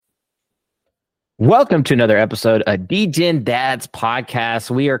Welcome to another episode of DGen Dad's podcast.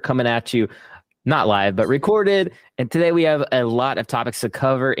 We are coming at you not live, but recorded. And today we have a lot of topics to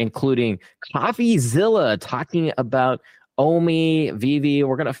cover, including Coffeezilla, talking about OMI, VV.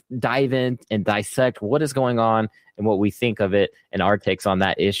 We're going to dive in and dissect what is going on and what we think of it and our takes on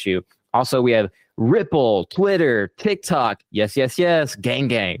that issue. Also, we have Ripple, Twitter, TikTok. Yes,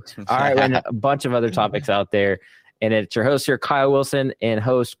 gang. All right, and a bunch of other topics out there. And it's your host here, Kyle Wilson, and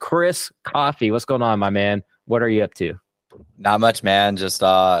host Chris Coffee. What's going on, my man? What are you up to? Not much, man. Just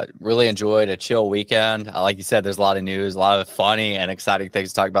really enjoyed a chill weekend. Like you said, there's a lot of news, a lot of funny and exciting things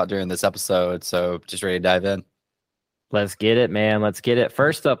to talk about during this episode. So just ready to dive in. Let's get it, man. Let's get it.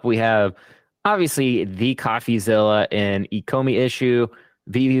 First up, we have obviously the Coffeezilla and Ecomi issue.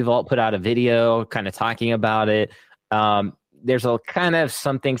 VV Vault put out a video kind of talking about it. There's a kind of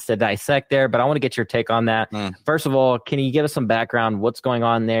some things to dissect there, but I want to get your take on that. First of all, can you give us some background? What's going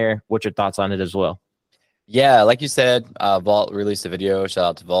on there? What's your thoughts on it as well? Yeah, like you said, Vault released a video. Shout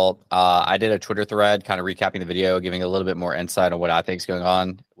out to Vault. I did a Twitter thread kind of recapping the video, giving a little bit more insight on what I think is going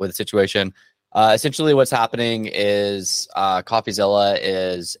on with the situation. Essentially, what's happening is Coffeezilla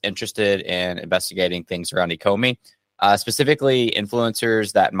is interested in investigating things around Ecomi. Specifically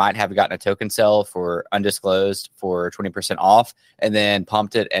influencers that might have gotten a token sale for undisclosed for 20% off and then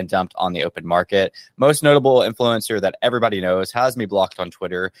pumped it and dumped on the open market. Most notable influencer that everybody knows has me blocked on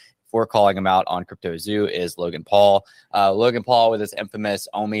Twitter for calling him out on Crypto Zoo is Logan Paul. Logan Paul with his infamous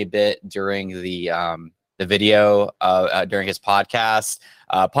OMI bit during the video during his podcast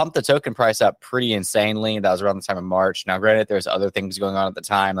pumped the token price up pretty insanely. That was around the time of March. Now, granted, there's other things going on at the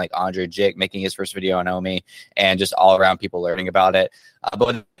time, like Andre Jick making his first video on OMI and just all around people learning about it. But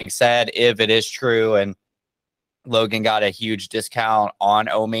with that being said, if it is true and Logan got a huge discount on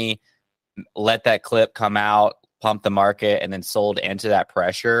OMI, let that clip come out, pump the market, and then sold into that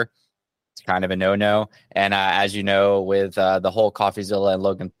pressure, it's kind of a no-no. And as you know, with the whole Coffeezilla and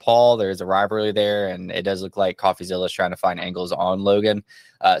Logan Paul, there's a rivalry there, and it does look like Coffeezilla is trying to find angles on Logan.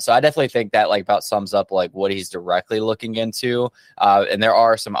 So I definitely think that about sums up what he's directly looking into. And there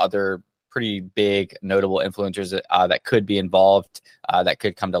are some other pretty big notable influencers that could be involved that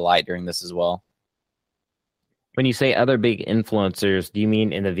could come to light during this as well. When you say other big influencers, do you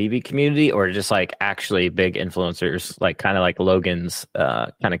mean in the VV community or just actually big influencers, kind of like Logan's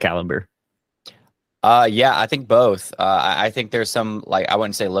kind of caliber? Yeah, I think both. I think there's some, I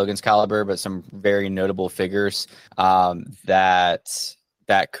wouldn't say Logan's caliber, but some very notable figures that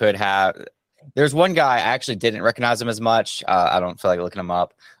could have. There's one guy, I actually didn't recognize him as much. I don't feel like looking him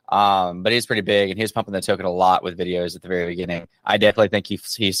up. But he's pretty big, and he was pumping the token a lot with videos at the very beginning. I definitely think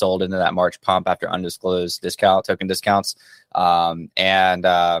he sold into that March pump after undisclosed token discounts. And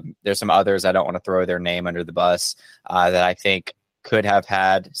there's some others, I don't want to throw their name under the bus, that I think could have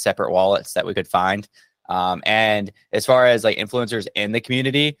had separate wallets that we could find. And as far as influencers in the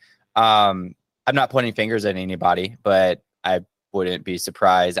community, I'm not pointing fingers at anybody, but I wouldn't be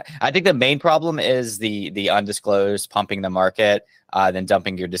surprised. I think the main problem is the undisclosed pumping the market, then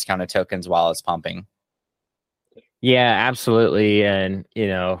dumping your discounted tokens while it's pumping. Yeah, absolutely. And,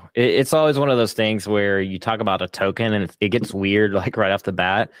 it's always one of those things where you talk about a token and it gets weird, right off the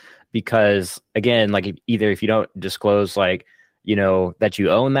bat, because again, either if you don't disclose, that you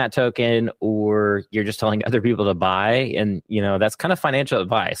own that token, or you're just telling other people to buy. And, that's kind of financial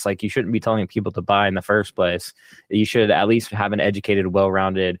advice. You shouldn't be telling people to buy in the first place. You should at least have an educated,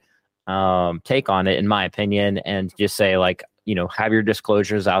 well-rounded take on it, in my opinion, and just say have your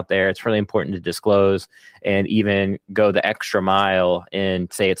disclosures out there. It's really important to disclose and even go the extra mile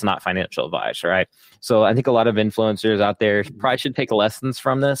and say it's not financial advice, right? So I think a lot of influencers out there probably should take lessons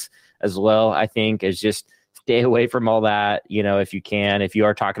from this as well. I think is just stay away from all that, if you can. If you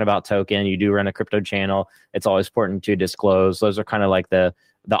are talking about token, you do run a crypto channel, it's always important to disclose. Those are kind of the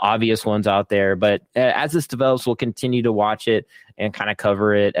obvious ones out there. But as this develops, we'll continue to watch it and kind of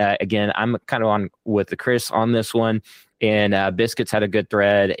cover it. Again, I'm kind of on with the Chris on this one. And Biscuits had a good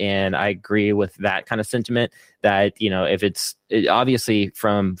thread, and I agree with that kind of sentiment that, if obviously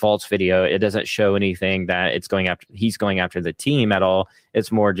from Vault's video, it doesn't show anything that he's going after the team at all.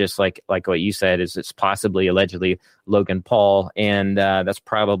 It's more just like what you said, is it's possibly allegedly Logan Paul. And that's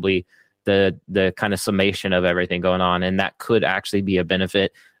probably the kind of summation of everything going on. And that could actually be a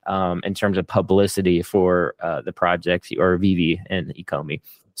benefit in terms of publicity for the project or VV and Ecomi.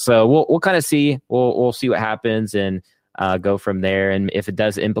 So we'll kind of see, we'll see what happens and go from there. And if it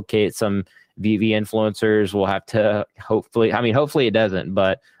does implicate some VV influencers, we'll have to hopefully it doesn't,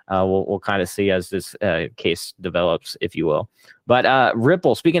 but we'll kind of see as this case develops, if you will. But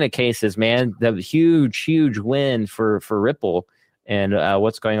Ripple, speaking of cases, man, the huge win for Ripple and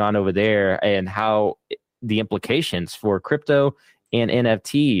what's going on over there, and how the implications for crypto and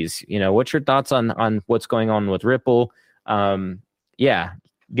NFTs. What's your thoughts on what's going on with Ripple? Yeah,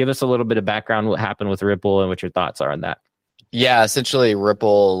 give us a little bit of background what happened with Ripple and what your thoughts are on that. Yeah, essentially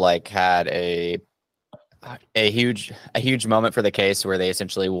Ripple like had a huge moment for the case where they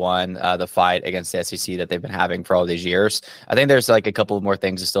essentially won the fight against the SEC that they've been having for all these years. I think there's like a couple more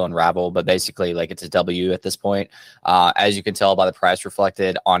things to still unravel, but basically like it's a W at this point. As you can tell by the price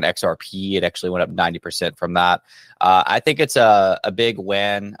reflected on XRP, it actually went up 90% from that. I think it's a big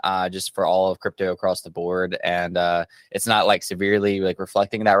win just for all of crypto across the board, and it's not like severely like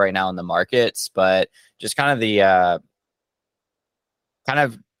reflecting that right now in the markets, but just kind of the kind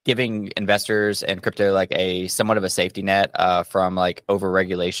of giving investors and crypto like a somewhat of a safety net from like over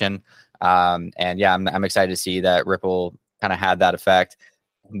regulation. And yeah, I'm excited to see that Ripple kind of had that effect,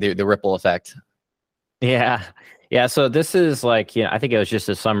 the Ripple effect. Yeah. Yeah. So this is like, I think it was just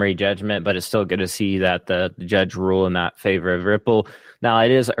a summary judgment, but it's still good to see that the judge ruled in that favor of Ripple. Now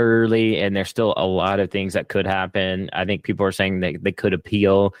it is early and there's still a lot of things that could happen. I think people are saying they could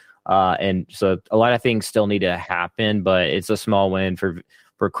appeal. And so a lot of things still need to happen, but it's a small win for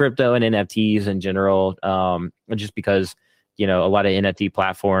crypto and NFTs in general, just because, a lot of NFT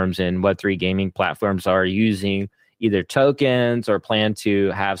platforms and Web3 gaming platforms are using either tokens or plan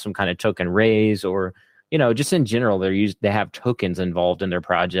to have some kind of token raise, or, just in general, they have tokens involved in their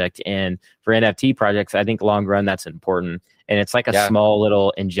project. And for NFT projects, I think long run, that's important. And it's like a small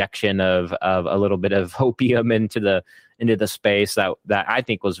little injection of a little bit of opium into the space that I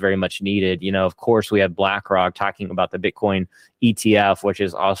think was very much needed. Of course, we have BlackRock talking about the Bitcoin ETF, which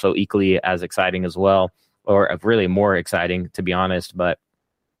is also equally as exciting as well, or really more exciting, to be honest. But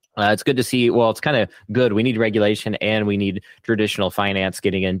it's good to see. Well, it's kind of good. We need regulation and we need traditional finance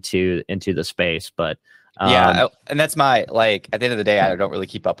getting into the space. But and that's my like at the end of the day, I don't really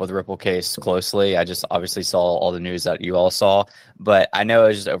keep up with the Ripple case closely. I just obviously saw all the news that you all saw, but I know it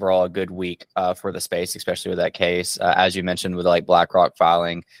was just overall a good week for the space, especially with that case, as you mentioned, with like BlackRock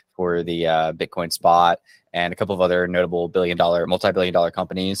filing for the Bitcoin spot and a couple of other notable multi-billion dollar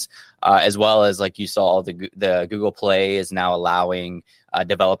companies, as well as like you saw the Google Play is now allowing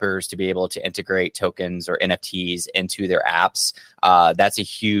developers to be able to integrate tokens or NFTs into their apps. That's a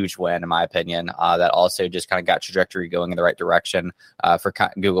huge win, in my opinion. That also just kind of got trajectory going in the right direction for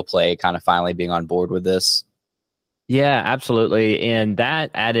Google Play kind of finally being on board with this. Yeah, absolutely. And that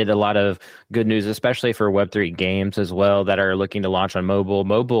added a lot of good news, especially for Web3 games as well that are looking to launch on mobile.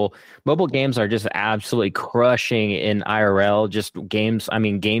 Mobile games are just absolutely crushing in IRL, just games. I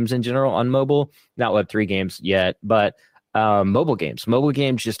mean, games in general on mobile, not Web3 games yet, but mobile games. Mobile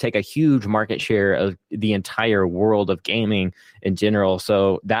games just take a huge market share of the entire world of gaming in general.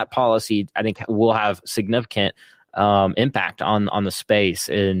 So that policy, I think, will have significant impact on the space,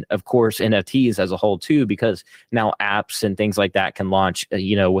 and of course NFTs as a whole too, because now apps and things like that can launch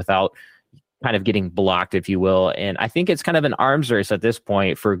without kind of getting blocked, if you will. And I think it's kind of an arms race at this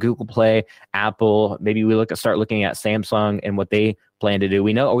point for Google Play, Apple. Maybe we start looking at Samsung and what they plan to do.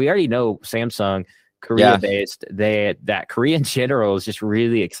 We already know Samsung, Korea based, that Korea in general is just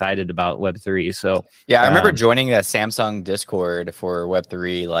really excited about Web3. So I remember joining the Samsung Discord for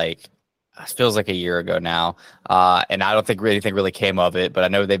Web3 like it feels like a year ago now. And I don't think anything really came of it, but I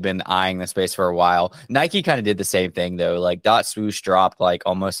know they've been eyeing the space for a while. Nike kind of did the same thing though. Like Dot Swoosh dropped like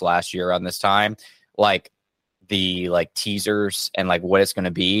almost last year around this time, like the like teasers and like what it's going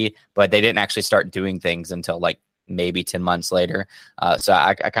to be, but they didn't actually start doing things until like maybe 10 months later. So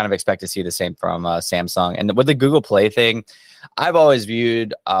I kind of expect to see the same from Samsung. And with the Google Play thing, I've always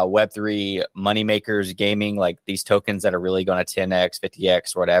viewed Web3 moneymakers gaming, like these tokens that are really going to 10x,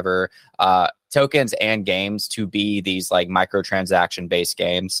 50x, whatever, tokens and games to be these like microtransaction based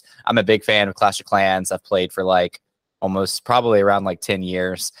games. I'm a big fan of Clash of Clans. I've played for like almost probably around like 10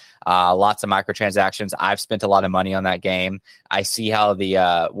 years. Lots of microtransactions. I've spent a lot of money on that game. I see how the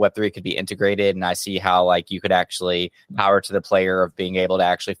Web3 could be integrated, and I see how like you could actually power to the player of being able to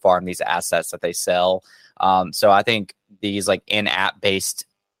actually farm these assets that they sell. So I think these like in-app based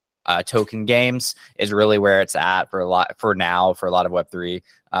token games is really where it's at for a lot of Web3.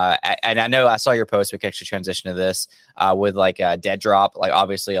 And I know I saw your post. We can actually transition to this with like Dead Drop, like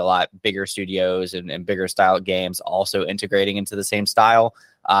obviously a lot bigger studios and bigger style games also integrating into the same style.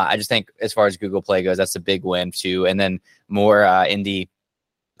 I just think as far as Google Play goes, that's a big win too. And then more indie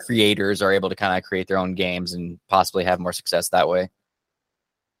creators are able to kind of create their own games and possibly have more success that way.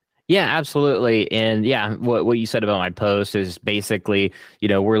 Yeah, absolutely. And yeah, what you said about my post is basically,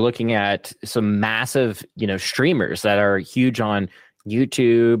 we're looking at some massive, streamers that are huge on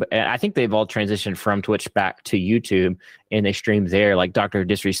YouTube, and I think they've all transitioned from Twitch back to YouTube, and they stream there, like Dr.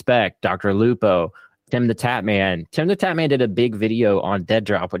 Disrespect, Dr. Lupo, Tim the Tatman. Tim the Tatman did a big video on Dead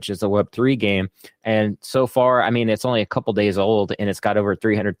Drop, which is a Web3 game, and so far, I mean, it's only a couple days old, and it's got over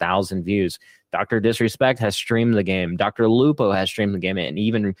 300,000 views. Dr. Disrespect has streamed the game. Dr. Lupo has streamed the game and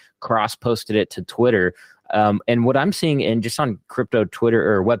even cross-posted it to Twitter. And what I'm seeing in just on crypto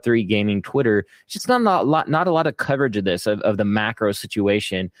Twitter or Web3 gaming Twitter, just not a lot of coverage of this, of the macro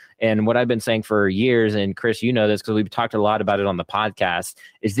situation. And what I've been saying for years, and Chris, you know this because we've talked a lot about it on the podcast,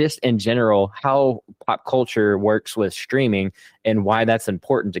 is this in general, how pop culture works with streaming and why that's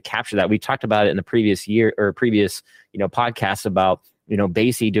important to capture that. We talked about it in the previous year or previous, podcasts about,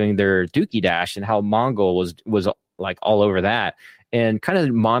 Basie doing their Dookie Dash and how Mongol was like all over that, and kind of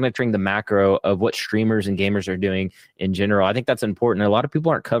monitoring the macro of what streamers and gamers are doing in general. I think that's important. A lot of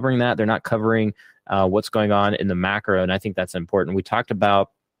people aren't covering that. They're not covering what's going on in the macro, and I think that's important. We talked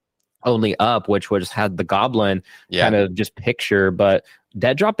about Only Up, which had the Goblin kind of just picture, but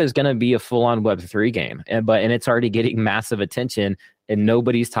Dead Drop is going to be a full-on Web3 game, and it's already getting massive attention, and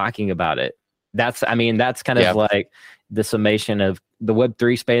nobody's talking about it. That's kind of like the summation of the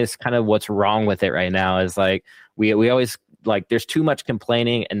Web3 space. Kind of what's wrong with it right now is like we always like there's too much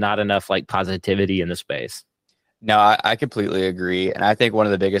complaining and not enough like positivity in the space. No, I completely agree. And I think one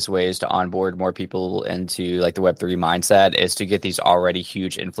of the biggest ways to onboard more people into like the Web3 mindset is to get these already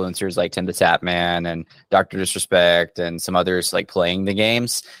huge influencers like Tim the Tatman and Dr. Disrespect and some others like playing the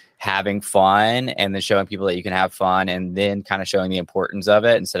games, having fun, and then showing people that you can have fun, and then kind of showing the importance of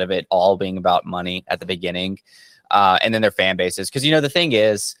it instead of it all being about money at the beginning. And then their fan bases. Because, the thing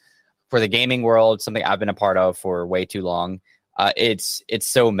is, for the gaming world, something I've been a part of for way too long, it's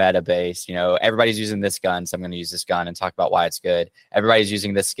so meta based. Everybody's using this gun, so I'm going to use this gun and talk about why it's good. Everybody's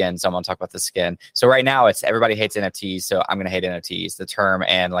using this skin, so I'm going to talk about the skin. So right now, it's everybody hates NFTs, so I'm going to hate NFTs, the term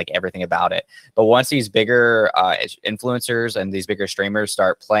and like everything about it. But once these bigger influencers and these bigger streamers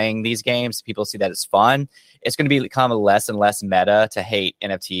start playing these games, people see that it's fun. It's going to become less and less meta to hate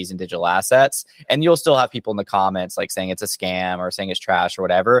NFTs and digital assets. And you'll still have people in the comments like saying it's a scam or saying it's trash or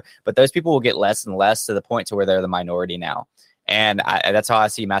whatever. But those people will get less and less to the point to where they're the minority now. And that's how I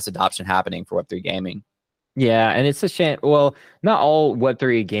see mass adoption happening for Web3 gaming. Yeah, and it's a shame. Well, not all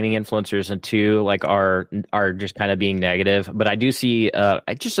Web3 gaming influencers and two like are just kind of being negative, but I do see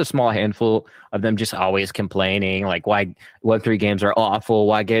just a small handful of them just always complaining like why Web3 games are awful,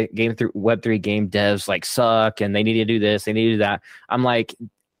 why Web3 game devs like suck, and they need to do this, they need to do that. I'm like,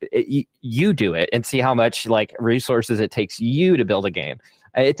 you do it and see how much like resources it takes you to build a game.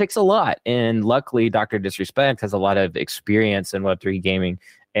 It takes a lot, and luckily, Dr. Disrespect has a lot of experience in Web3 gaming.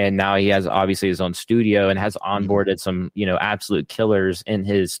 And now he has obviously his own studio and has onboarded some, absolute killers in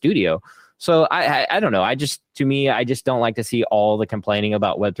his studio. So I don't know. I just don't like to see all the complaining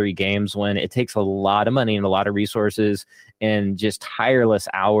about Web3 games when it takes a lot of money and a lot of resources and just tireless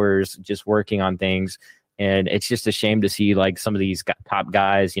hours just working on things. And it's just a shame to see like some of these top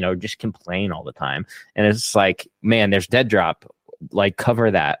guys, just complain all the time. And it's like, man, there's Dead Drop. Like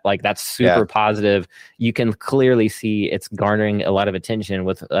cover that, like that's super positive. You can clearly see it's garnering a lot of attention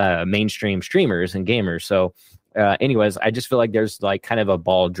with mainstream streamers and gamers. So anyways, I just feel like there's like kind of a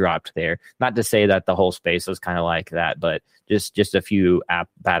ball dropped there. Not to say that the whole space is kind of like that, but just a few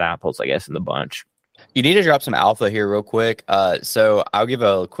bad apples, I guess, in the bunch. You need to drop some alpha here real quick. So I'll give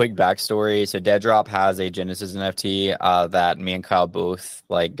a quick backstory. So Dead Drop has a Genesis NFT that me and Kyle both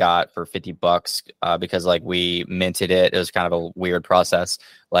like got for $50 because like we minted it. It was kind of a weird process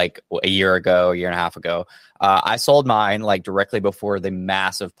like a year and a half ago. I sold mine like directly before the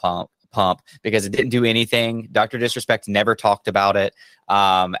massive pump because it didn't do anything. Dr. Disrespect never talked about it.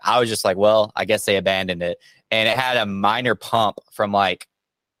 I was just like, well, I guess they abandoned it. And it had a minor pump from like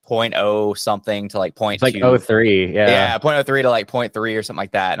 0.0 something to like 0.2. Like 0.03, yeah 0.03 to like 0.3 or something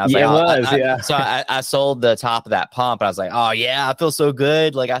like that. And I was like, so I sold the top of that pump and I was like, oh yeah, I feel so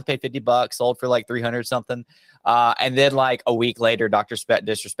good, like I paid $50, sold for like 300 something. And then like a week later, Dr.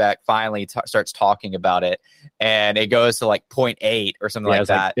 Disrespect finally starts talking about it, and it goes to like 0.8 or something like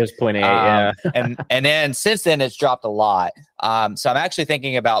that. It was 0.8, yeah. and then since then it's dropped a lot. So I'm actually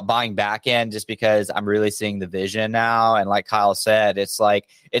thinking about buying back in just because I'm really seeing the vision now. And like Kyle said, it's like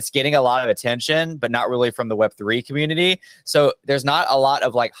it's getting a lot of attention, but not really from the Web3 community. So there's not a lot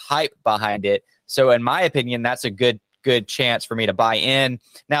of like hype behind it. So in my opinion, that's a good chance for me to buy in.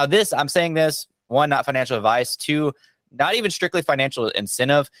 Now I'm saying this, one, not financial advice, two, not even strictly financial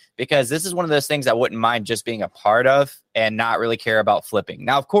incentive, because this is one of those things I wouldn't mind just being a part of and not really care about flipping.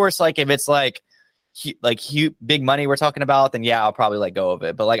 Now, of course, like if it's like big money we're talking about, then yeah, I'll probably let go of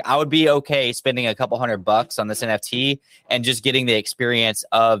it. But like I would be okay spending a couple $100 on this NFT and just getting the experience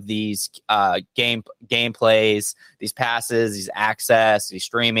of these gameplays, these passes, these access, these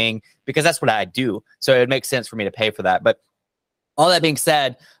streaming, because that's what I do. So it makes sense for me to pay for that. But all that being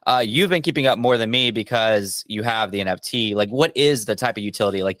said, you've been keeping up more than me because you have the NFT. Like, what is the type of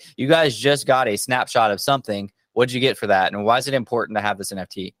utility? Like, you guys just got a snapshot of something. What did you get for that? And why is it important to have this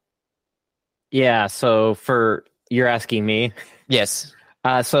NFT? Yeah, so you're asking me. Yes.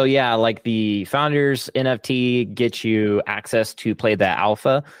 So yeah, like the founders NFT gets you access to play the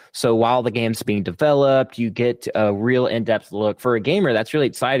alpha. So while the game's being developed, you get a real in-depth look. For a gamer, that's really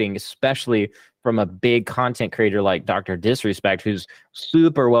exciting, especially from a big content creator like Dr. Disrespect, who's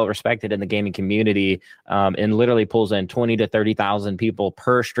super well respected in the gaming community, and literally pulls in 20 to 30,000 people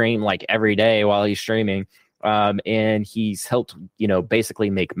per stream, like every day while he's streaming. And he's helped, basically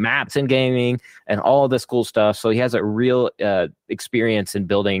make maps in gaming and all of this cool stuff. So he has a real experience in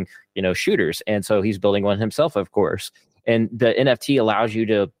building, shooters. And so he's building one himself, of course. And the NFT allows you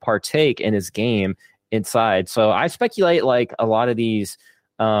to partake in his game inside. So I speculate like a lot of these,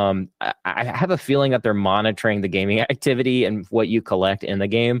 I have a feeling that they're monitoring the gaming activity and what you collect in the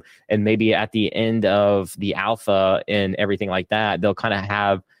game. And maybe at the end of the alpha and everything like that, they'll kind of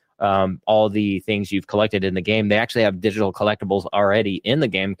have all the things you've collected in the game. They actually have digital collectibles already in the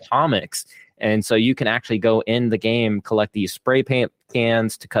game, comics. And so you can actually go in the game, collect these spray paint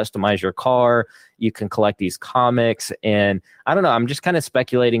cans to customize your car. You can collect these comics. And I don't know, I'm just kind of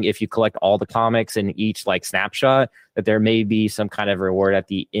speculating if you collect all the comics in each like snapshot, that there may be some kind of reward at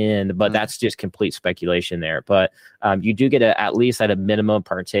the end, but that's just complete speculation there. But you do get to at least at a minimum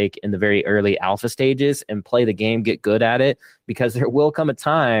partake in the very early alpha stages and play the game, get good at it, because there will come a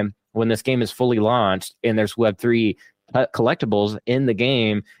time when this game is fully launched and there's Web3 collectibles in the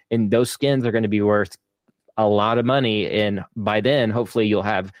game, and those skins are going to be worth a lot of money. And by then, hopefully you'll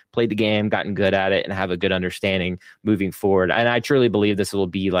have played the game, gotten good at it, and have a good understanding moving forward. And I truly believe this will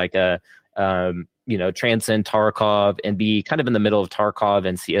be like a, transcend Tarkov and be kind of in the middle of Tarkov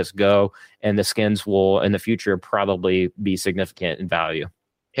and CSGO. And the skins will in the future probably be significant in value.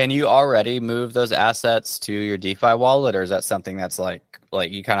 Can you already move those assets to your DeFi wallet, or is that something that's like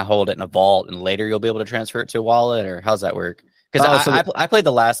you kind of hold it in a vault and later you'll be able to transfer it to a wallet, or how's that work? Because I played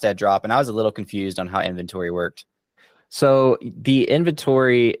the last dead drop and I was a little confused on how inventory worked. So the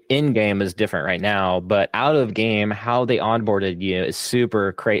inventory in game is different right now, but out of game, how they onboarded you is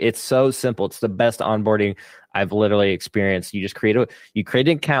super crazy. It's so simple. It's the best onboarding I've literally experienced. You just create an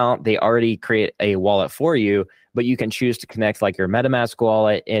account. They already create a wallet for you, but you can choose to connect like your MetaMask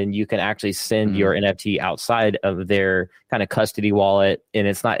wallet, and you can actually send your NFT outside of their kind of custody wallet. And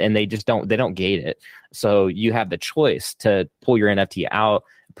it's not, and they don't gate it. So you have the choice to pull your NFT out,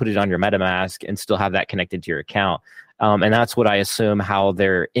 put it on your MetaMask, and still have that connected to your account. And that's what I assume how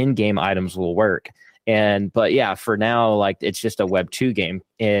their in-game items will work. But yeah, for now, like it's just a Web2 game,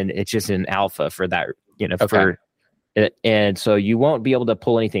 and it's just an alpha for that, for it. And so you won't be able to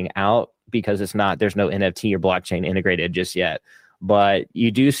pull anything out because there's no NFT or blockchain integrated just yet. But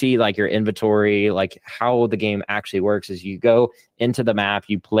you do see like your inventory, like how the game actually works is you go into the map,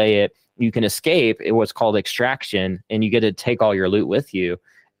 you play it, you can escape. It was called extraction, and you get to take all your loot with you.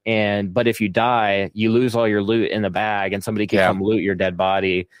 But if you die, you lose all your loot in the bag, and somebody can come loot your dead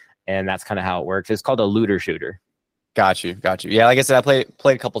body. And that's kind of how it works. It's called a looter shooter. Got you. Yeah, like I said, I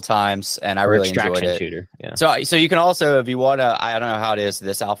played a couple times and I really enjoyed it. Shooter. Yeah. So you can also, if you want to, I don't know how it is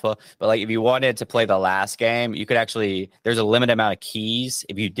this alpha, but like if you wanted to play the last game, you could actually, there's a limited amount of keys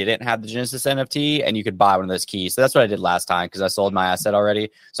if you didn't have the Genesis NFT, and you could buy one of those keys. So that's what I did last time because I sold my asset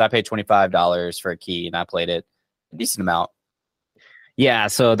already. So I paid $25 for a key and I played it a decent amount. Yeah,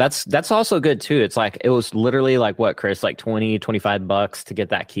 so that's also good too. It's like it was literally like what, Chris, like $20-$25 to get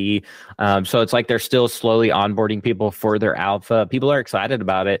that key. So it's like they're still slowly onboarding people for their alpha. People are excited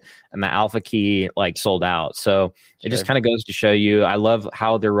about it, and the alpha key like sold out. So it just kind of goes to show you. I love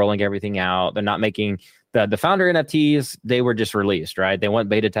how they're rolling everything out. They're not making the founder NFTs. They were just released, right? They want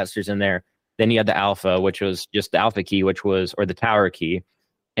beta testers in there. Then you had the alpha, which was just the alpha key, or the tower key.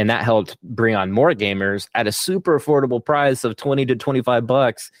 And that helped bring on more gamers at a super affordable price of $20 to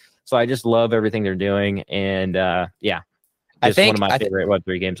 $25. So I just love everything they're doing. And just one of my favorite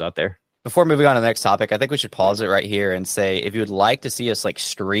Web3 games out there. Before moving on to the next topic, I think we should pause it right here and say, if you would like to see us like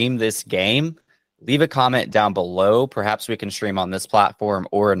stream this game, leave a comment down below. Perhaps we can stream on this platform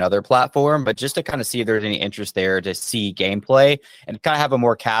or another platform, but just to kind of see if there's any interest there to see gameplay and kind of have a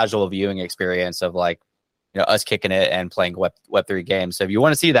more casual viewing experience of like, us kicking it and playing Web3 games. So if you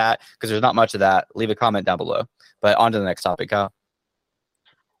want to see that, because there's not much of that, leave a comment down below. But on to the next topic, Kyle.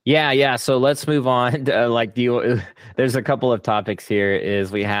 Yeah. So let's move on. To, there's a couple of topics here.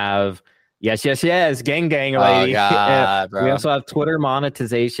 Is we have yes, gang, Oh lady. God, We bro. also have Twitter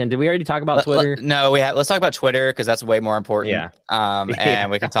monetization. Did we already talk about Twitter? No, let's talk about Twitter because that's way more important. Yeah, yeah. And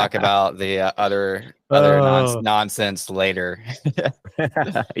we can talk about the other Oh. nonsense later.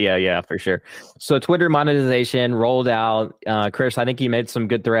 Yeah, for sure. So Twitter monetization rolled out. Chris, I think you made some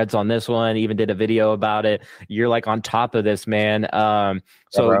good threads on this one. Even did a video about it. You're like on top of this, man. Yeah,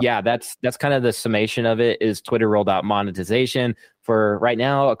 So bro. yeah, that's kind of the summation of it. Is Twitter rolled out monetization for right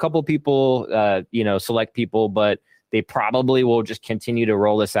now? A couple people, select people, but they probably will just continue to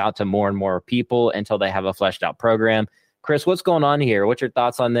roll this out to more and more people until they have a fleshed out program. Chris, what's going on here? What's your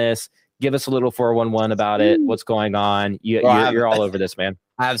thoughts on this? Give us a little 411 about it. What's going on? Bro, You're all over this, man.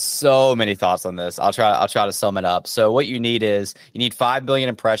 I have so many thoughts on this. I'll try to sum it up. So what you need is you need 5 billion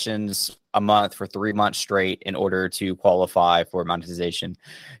impressions a month for 3 months straight in order to qualify for monetization.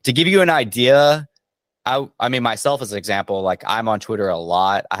 To give you an idea, I mean myself as an example, like I'm on Twitter a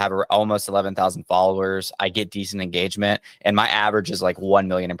lot. I have almost 11,000 followers. I get decent engagement, and my average is like 1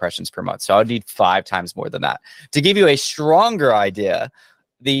 million impressions per month. So I would need 5 times more than that. To give you a stronger idea,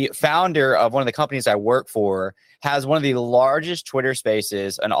 the founder of one of the companies I work for has one of the largest Twitter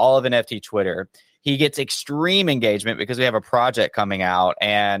spaces on all of NFT Twitter. He gets extreme engagement because we have a project coming out,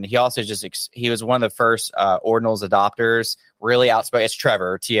 and he also he was one of the first ordinals adopters. Really outspoken. It's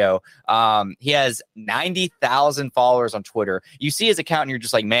Trevor To. He has 90,000 followers on Twitter. You see his account, and you're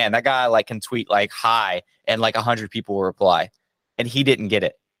just like, man, that guy like can tweet like hi, and like 100 people will reply, and he didn't get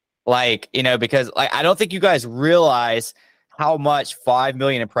it. Like because like I don't think you guys realize how much 5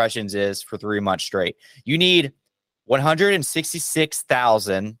 million impressions is for 3 months straight. You need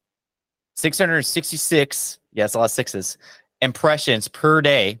 166,666, yes, a lot of sixes, impressions per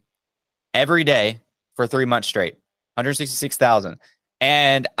day, every day for 3 months straight. 166,000.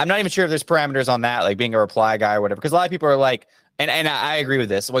 And I'm not even sure if there's parameters on that, like being a reply guy or whatever, because a lot of people are like, and I agree with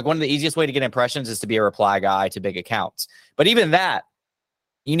this. Like one of the easiest way to get impressions is to be a reply guy to big accounts. But even that,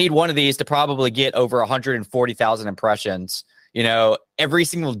 you need one of these to probably get over 140,000 impressions, every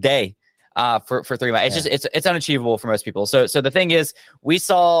single day for 3 months. It's just it's unachievable for most people. So the thing is, we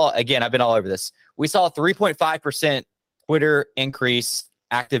saw, again, I've been all over this. We saw 3.5% Twitter increase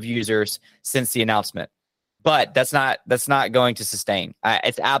active users since the announcement. But that's not going to sustain.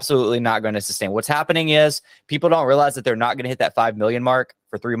 It's absolutely not going to sustain. What's happening is people don't realize that they're not going to hit that 5 million mark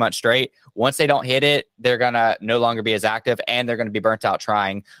for 3 months straight. Once they don't hit it, they're going to no longer be as active, and they're going to be burnt out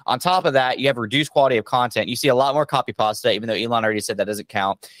trying. On top of that, you have reduced quality of content. You see a lot more copy pasta, even though Elon already said that doesn't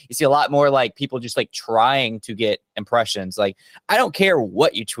count. You see a lot more like people just like trying to get impressions. Like, I don't care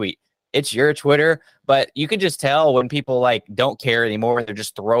what you tweet. It's your Twitter, but you can just tell when people like don't care anymore. They're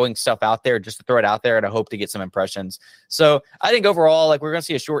just throwing stuff out there just to throw it out there and I hope to get some impressions. So I think overall, like we're going to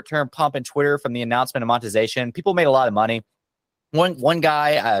see a short-term pump in Twitter from the announcement of monetization. People made a lot of money. One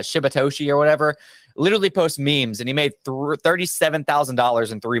guy, Shibatoshi or whatever, literally posts memes, and he made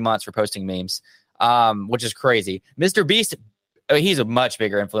 $37,000 in 3 months for posting memes, which is crazy. Mr. Beast, he's a much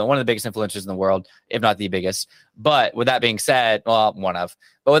bigger influence, one of the biggest influencers in the world, if not the biggest. But with that being said, well, one of.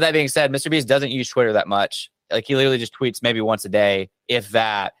 But with that being said, Mr. Beast doesn't use Twitter that much. Like he literally just tweets maybe once a day, if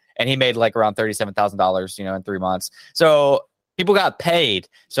that. And he made like around $37,000, in 3 months. So people got paid.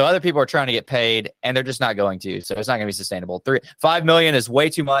 So other people are trying to get paid, and they're just not going to. So it's not going to be sustainable. 5 million is way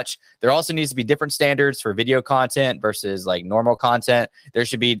too much. There also needs to be different standards for video content versus like normal content. There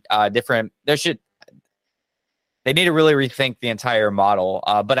should be they need to really rethink the entire model.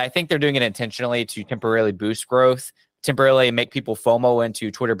 But I think they're doing it intentionally to temporarily boost growth, temporarily make people FOMO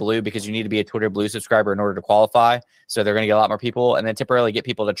into Twitter Blue, because you need to be a Twitter Blue subscriber in order to qualify. So they're going to get a lot more people, and then temporarily get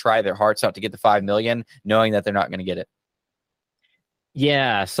people to try their hearts out to get the 5 million, knowing that they're not going to get it.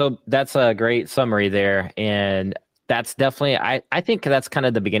 Yeah, so that's a great summary there. And that's definitely, I think that's kind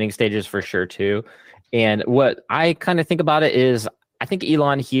of the beginning stages for sure too. And what I kind of think about it is, I think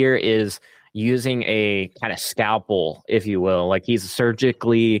Elon here is using a kind of scalpel, if you will. Like he's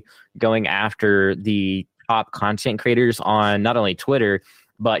surgically going after the top content creators on not only Twitter,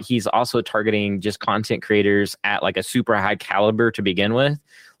 but he's also targeting just content creators at like a super high caliber to begin with.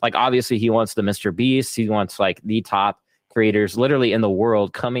 Like obviously he wants the Mr. Beast, he wants like the top creators literally in the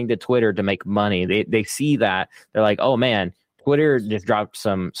world coming to Twitter to make money. They see that, they're like, oh man, Twitter just dropped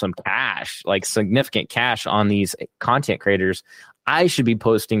some cash, like significant cash on these content creators. I should be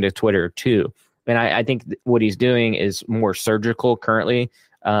posting to Twitter too. And I think what he's doing is more surgical currently.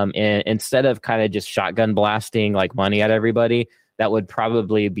 And instead of kind of just shotgun blasting like money at everybody, that would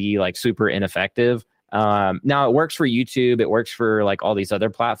probably be like super ineffective. Now it works for YouTube, it works for like all these other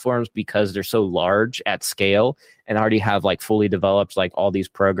platforms because they're so large at scale and already have like fully developed like all these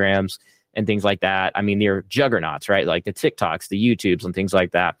programs and things like that. I mean, they're juggernauts, right? Like the TikToks, the YouTubes, and things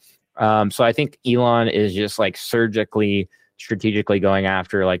like that. So I think Elon is just like strategically going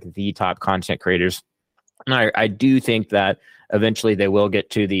after like the top content creators. And I do think that eventually they will get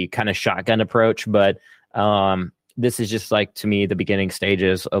to the kind of shotgun approach, but this is just like, to me, the beginning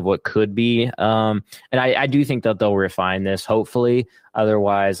stages of what could be. And I do think that they'll refine this, hopefully.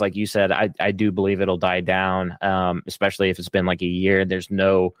 Otherwise, like you said, I do believe it'll die down, especially if it's been like a year. There's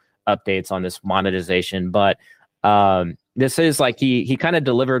no updates on this monetization, but this is like he kind of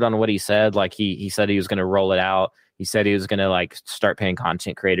delivered on what he said. Like he said he was going to roll it out. He said he was going to like start paying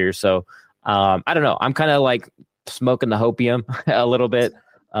content creators. So I don't know. I'm kind of like smoking the hopium a little bit,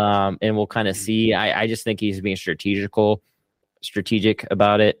 and we'll kind of see. I just think he's being strategic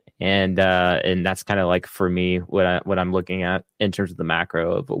about it, and that's kind of like for me what I'm looking at in terms of the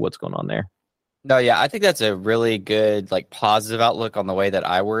macro of what's going on there. No, yeah, I think that's a really good, like, positive outlook on the way that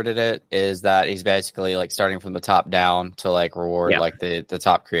I worded it, is that he's basically like starting from the top down to like reward like the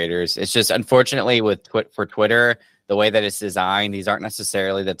top creators. It's just, unfortunately, with for Twitter, the way that it's designed, these aren't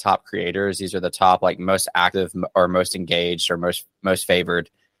necessarily the top creators. These are the top, like, most active or most engaged or most favored.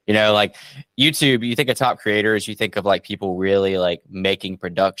 You know, like YouTube, you think of top creators, you think of like people really like making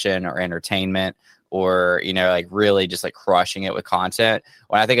production or entertainment, or, you know, like really just like crushing it with content.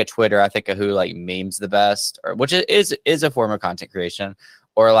 When I think of Twitter, I think of who like memes the best, or which is a form of content creation,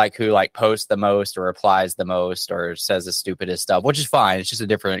 or like who like posts the most or replies the most or says the stupidest stuff, which is fine. It's just a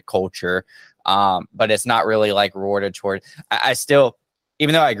different culture. But it's not really like rewarded toward. I still,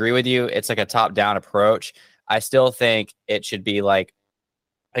 even though I agree with you, it's like a top down approach. I still think it should be like,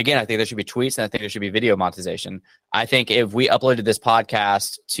 again, I think there should be tweets, and I think there should be video monetization. I think if we uploaded this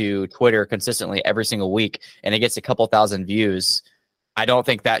podcast to Twitter consistently every single week and it gets a couple thousand views, I don't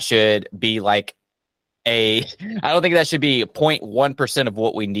think that should be like I don't think that should be 0.1% of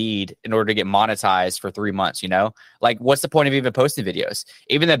what we need in order to get monetized for 3 months, you know? Like, what's the point of even posting videos?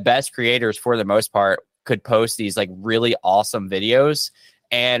 Even the best creators, for the most part, could post these like really awesome videos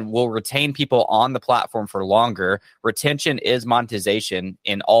and will retain people on the platform for longer. Retention is monetization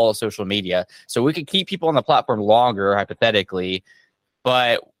in all of social media. So we could keep people on the platform longer, hypothetically,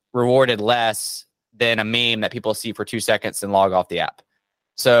 but rewarded less than a meme that people see for 2 seconds and log off the app.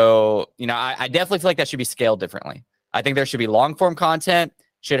 So, you know, I definitely feel like that should be scaled differently. I think there should be long form content,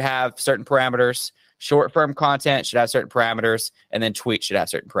 should have certain parameters. Short form content should have certain parameters, and then tweets should have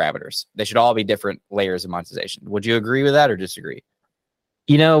certain parameters. They should all be different layers of monetization. Would you agree with that or disagree?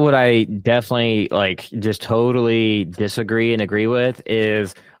 You know what I definitely like just totally disagree and agree with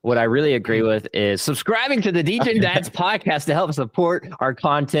is what I really agree with is subscribing to the DJ Dads podcast to help support our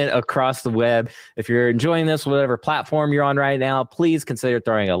content across the web. If you're enjoying this, whatever platform you're on right now, please consider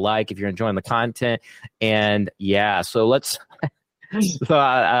throwing a like if you're enjoying the content. And yeah, so let's so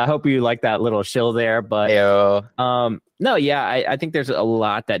I hope you like that little shill there, but no, yeah, I think there's a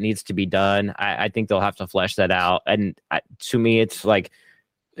lot that needs to be done. I think they'll have to flesh that out. And to me, it's like,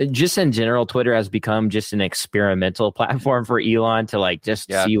 just in general, Twitter has become just an experimental platform for Elon to like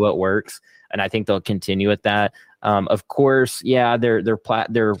just see what works, and I think they'll continue with that. Of course, yeah, their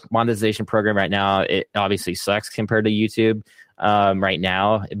monetization program right now, it obviously sucks compared to YouTube right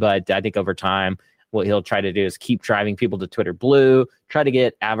now, but I think over time, what he'll try to do is keep driving people to Twitter Blue, try to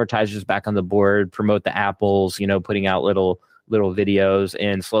get advertisers back on the board, promote the apples, you know, putting out little videos,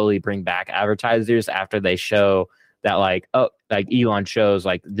 and slowly bring back advertisers after they show that like, oh, like Elon shows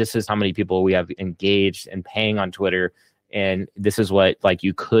like this is how many people we have engaged and paying on Twitter, and this is what like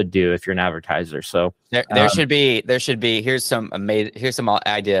you could do if you're an advertiser. So there should be here's some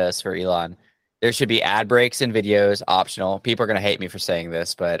ideas for Elon. There should be ad breaks in videos, optional. People are gonna hate me for saying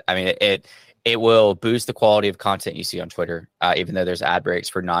this, but I mean it will boost the quality of content you see on Twitter, even though there's ad breaks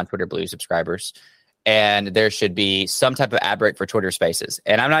for non-Twitter Blue subscribers. And there should be some type of ad break for Twitter Spaces.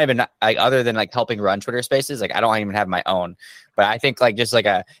 And I'm not even like, other than like helping run Twitter Spaces, like I don't even have my own. But I think like just like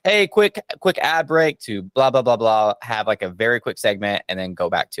a hey, quick ad break to blah blah blah blah, have like a very quick segment and then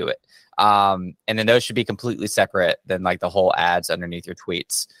go back to it. And then those should be completely separate than like the whole ads underneath your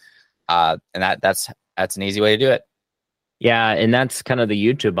tweets. And that's an easy way to do it. Yeah, and that's kind of the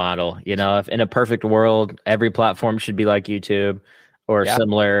YouTube model. You know, if in a perfect world, every platform should be like YouTube or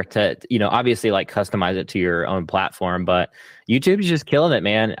similar to, you know, obviously like customize it to your own platform. But YouTube is just killing it,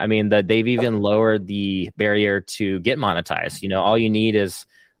 man. I mean, they've even lowered the barrier to get monetized. You know, all you need is,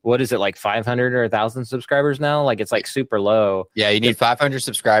 what is it, like 500 or 1,000 subscribers now? Like it's like super low. Yeah, you need 500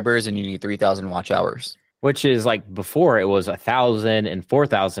 subscribers and you need 3,000 watch hours. which is like before it was 1,000 and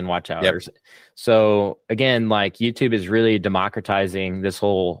 4,000 watch Yep. hours. So again, like YouTube is really democratizing this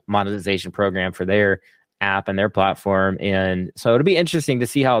whole monetization program for their app and their platform. And so it'll be interesting to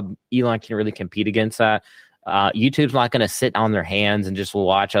see how Elon can really compete against that. YouTube's not going to sit on their hands and just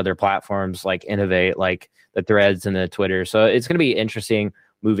watch other platforms like innovate, like the Threads and the Twitter. So it's going to be interesting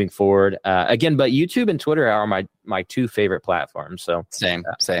moving forward. Again, but YouTube and Twitter are my two favorite platforms. So same.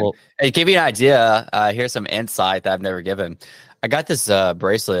 well, Hey, to give you an idea, here's some insight that I've never given. I got this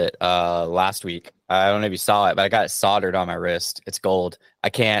bracelet last week. I don't know if you saw it, but I got it soldered on my wrist. It's gold. I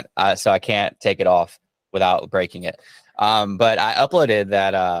can't take it off without breaking it. But I uploaded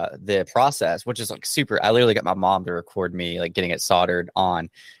that the process, which is like super. I literally got my mom to record me like getting it soldered on,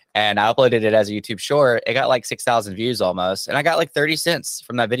 and I uploaded it as a YouTube short. It got like 6,000 views almost, and I got like 30 cents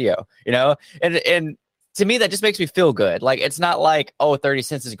from that video. You know, and to me, that just makes me feel good. Like, it's not like, oh, 30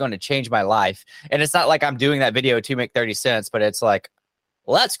 cents is going to change my life. And it's not like I'm doing that video to make 30 cents, but it's like,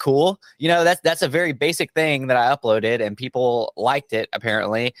 well, that's cool. You know, that's a very basic thing that I uploaded and people liked it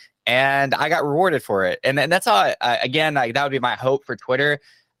apparently. And I got rewarded for it. And that's how again, like, that would be my hope for Twitter.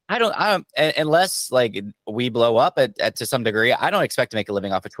 I don't, unless like we blow up at to some degree, I don't expect to make a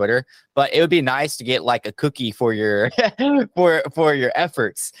living off of Twitter, but it would be nice to get like a cookie for your, for your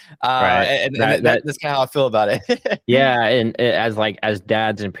efforts. right. And that's kind of how I feel about it. Yeah, and as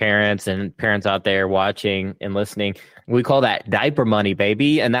dads and parents out there watching and listening, we call that diaper money,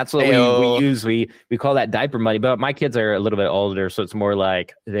 baby, and that's what we use. We call that diaper money. But my kids are a little bit older, so it's more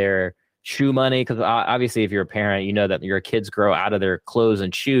like their shoe money. Because obviously, if you're a parent, you know that your kids grow out of their clothes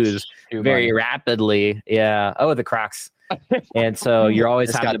and shoes very rapidly. Yeah. Oh, the Crocs. And so you're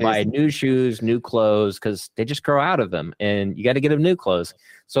always having to buy new shoes, new clothes, because they just grow out of them, and you got to get them new clothes.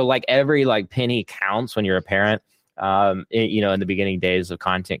 So like every like penny counts when you're a parent. You know, in the beginning days of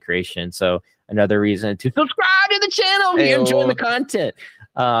content creation. So another reason to subscribe to the channel if you're enjoying the content.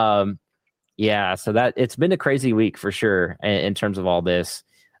 Yeah, so that it's been a crazy week for sure in terms of all this.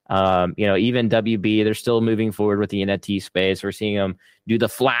 You know, even WB, they're still moving forward with the NFT space. We're seeing them do the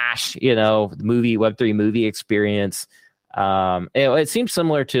Flash, you know, movie Web3 movie experience. It seems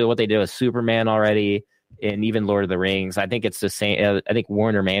similar to what they did with Superman already, and even Lord of the Rings. I think it's the same. I think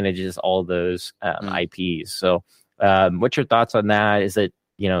Warner manages all those IPs. So, what's your thoughts on that? Is it,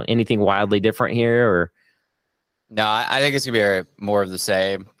 you know, anything wildly different here, or? No, I think it's gonna be more of the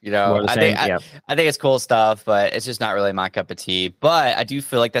same. You know, I think it's cool stuff, but it's just not really my cup of tea. But I do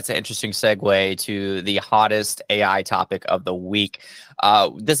feel like that's an interesting segue to the hottest AI topic of the week.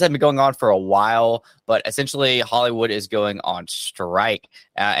 This has been going on for a while, but essentially Hollywood is going on strike,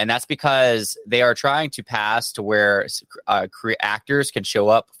 and that's because they are trying to pass to where actors can show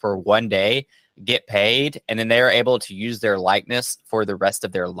up for one day, get paid, and then they're able to use their likeness for the rest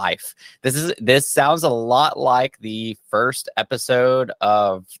of their life. This sounds a lot like the first episode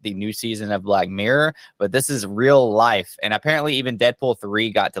of the new season of Black Mirror, but this is real life. And apparently even Deadpool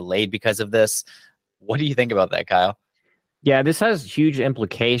 3 got delayed because of this. What do you think about that, Kyle? Yeah, this has huge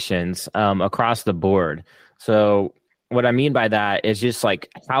implications across the board. So what I mean by that is just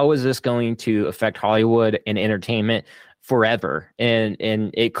like, how is this going to affect Hollywood and entertainment forever? And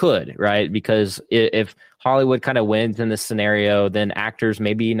it could, right? Because if Hollywood kind of wins in this scenario, then actors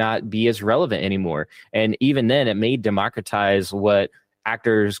maybe not be as relevant anymore. And even then, it may democratize what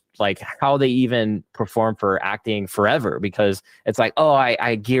actors, like how they even perform for acting forever, because it's like, oh,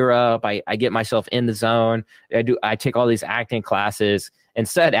 I gear up, I get myself in the zone, I take all these acting classes.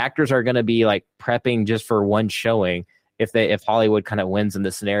 Instead, actors are going to be like prepping just for one showing if Hollywood kind of wins in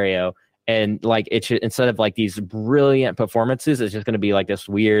this scenario. And like, it should, instead of like these brilliant performances, it's just going to be like this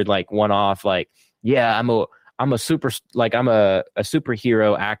weird, like one-off, like, yeah, I'm a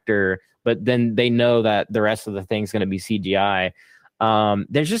superhero actor, but then they know that the rest of the thing's going to be CGI.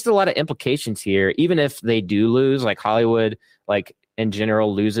 There's just a lot of implications here. Even if they do lose, like Hollywood, like in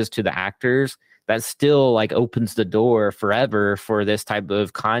general, loses to the actors, that still like opens the door forever for this type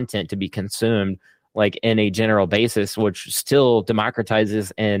of content to be consumed, like in a general basis, which still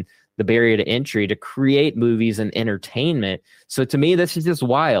democratizes and the barrier to entry to create movies and entertainment. So to me, this is just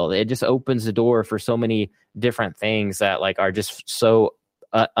wild. It just opens the door for so many different things that like are just so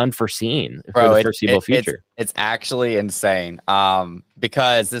unforeseen for the foreseeable future. It's actually insane.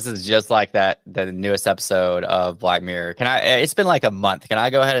 Because this is just like the newest episode of Black Mirror. It's been like a month. Can I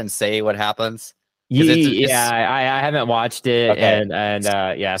go ahead and say what happens? I haven't watched it. Okay. And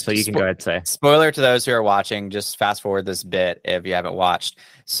so you can go ahead and say. Spoiler to those who are watching, just fast forward this bit if you haven't watched.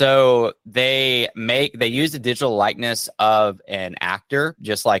 So they use the digital likeness of an actor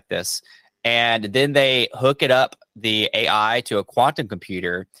just like this, and then they hook it up, the AI, to a quantum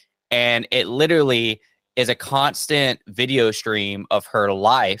computer, and it literally is a constant video stream of her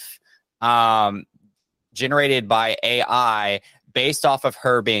life, generated by AI, based off of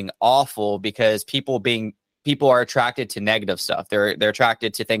her being awful, because people are attracted to negative stuff. They're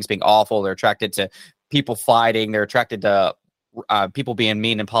attracted to things being awful. They're attracted to people fighting. They're attracted to people being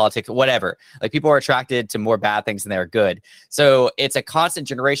mean in politics, whatever. Like, people are attracted to more bad things than they're good. So it's a constant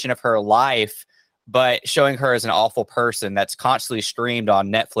generation of her life, but showing her as an awful person that's constantly streamed on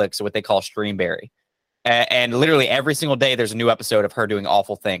Netflix, what they call Streamberry. And literally every single day there's a new episode of her doing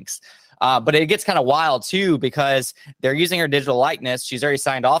awful things. But it gets kind of wild too, because they're using her digital likeness. She's already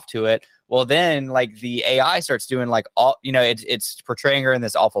signed off to it. Well, then like the AI starts doing like all, it's portraying her in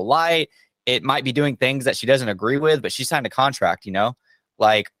this awful light. It might be doing things that she doesn't agree with, but she signed a contract,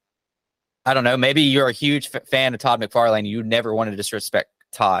 like, I don't know, maybe you're a huge fan of Todd McFarlane. You never wanted to disrespect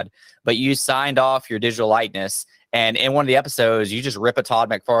Todd, but you signed off your digital likeness. And in one of the episodes, you just rip a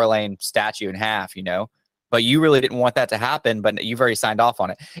Todd McFarlane statue in half, but you really didn't want that to happen, but you've already signed off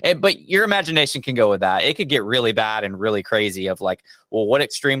on it. But your imagination can go with that. It could get really bad and really crazy of like, well, what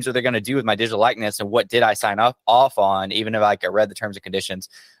extremes are they going to do with my digital likeness? And what did I sign off on, even if I read the terms and conditions?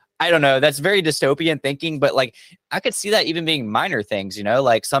 I don't know. That's very dystopian thinking, but like, I could see that even being minor things,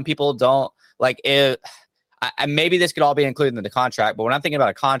 like some people don't like it. Maybe this could all be included in the contract, but when I'm thinking about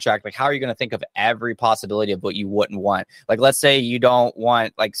a contract, like, how are you going to think of every possibility of what you wouldn't want? Like, let's say you don't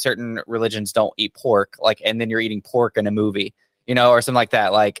want, like, certain religions don't eat pork, like, and then you're eating pork in a movie, or something like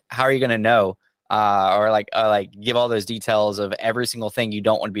that. Like, how are you going to know? Or give all those details of every single thing you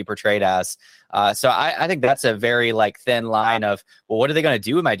don't want to be portrayed as. So I think that's a very like thin line of, well, what are they going to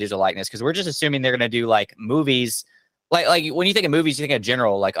do with my digital likeness? Because we're just assuming they're going to do like movies. Like when you think of movies, you think of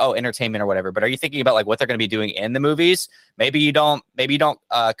general, like, oh, entertainment or whatever. But are you thinking about like what they're going to be doing in the movies? Maybe you don't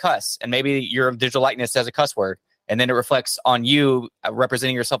cuss, and maybe your digital likeness has a cuss word, and then it reflects on you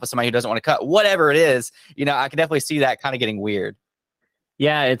representing yourself as somebody who doesn't want to cut. Whatever it is, I can definitely see that kind of getting weird.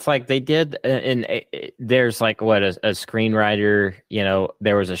 Yeah, it's like they did there's like a screenwriter,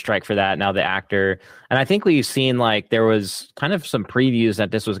 there was a strike for that. Now the actor, and I think we've seen like there was kind of some previews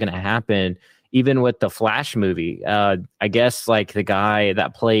that this was going to happen. Even with the Flash movie, I guess like the guy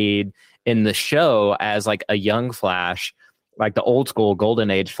that played in the show as like a young Flash, like the old school Golden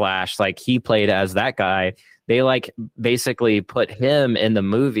Age Flash, like he played as that guy. They like basically put him in the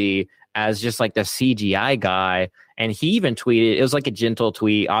movie as just like the CGI guy. And he even tweeted, it was like a gentle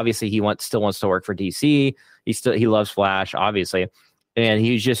tweet. Obviously he still wants to work for DC. He loves Flash, obviously. And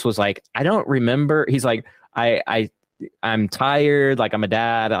he just was like, I don't remember. He's like, I'm tired. Like, I'm a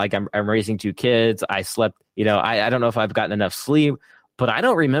dad. Like, I'm raising 2 kids. I slept, I don't know if I've gotten enough sleep, but I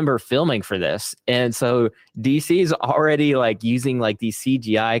don't remember filming for this. And so DC is already like using like these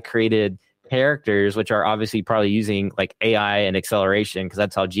CGI created characters, which are obviously probably using like AI and acceleration, because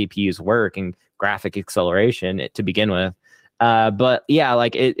that's how GPUs work, and graphic acceleration to begin with. But yeah,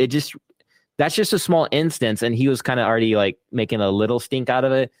 like it just, that's just a small instance. And he was kind of already like making a little stink out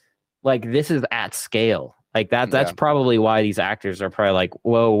of it. Like, this is at scale. Like that's probably why these actors are probably like,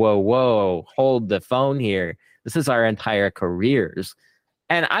 whoa, hold the phone here. This is our entire careers.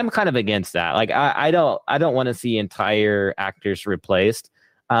 And I'm kind of against that. Like, I don't want to see entire actors replaced.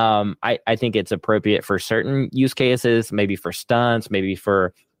 I think it's appropriate for certain use cases, maybe for stunts, maybe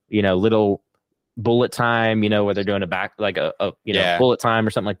for, little bullet time, where they're doing a bullet time or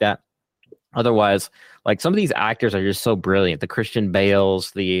something like that. Otherwise, like, some of these actors are just so brilliant. The Christian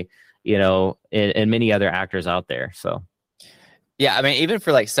Bales, and many other actors out there. So, yeah, I mean, even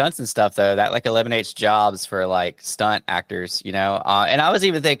for like stunts and stuff, though, that like eliminates jobs for like stunt actors, and I was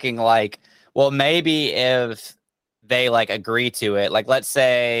even thinking like, well, maybe if they like agree to it, like, let's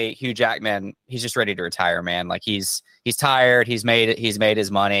say Hugh Jackman, he's just ready to retire, man. Like, he's tired. He's made his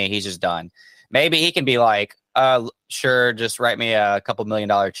money. He's just done. Maybe he can be like, sure, just write me a couple $1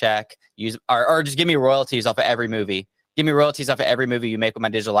 million check, or just give me royalties off of every movie. Give me royalties off of every movie you make with my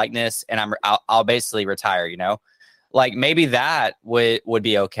digital likeness, and I'll basically retire, Like, maybe that would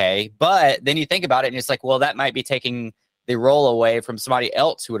be okay. But then you think about it, and it's like, well, that might be taking the role away from somebody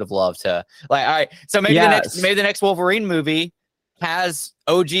else who would have loved to. Like, all right, so maybe the next Wolverine movie has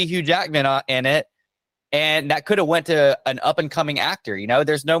OG Hugh Jackman in it, and that could have went to an up and coming actor.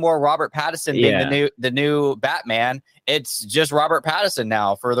 There's no more Robert Pattinson being the new Batman. It's just Robert Pattinson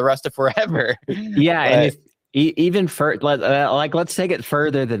now for the rest of forever. Yeah, and if even let's take it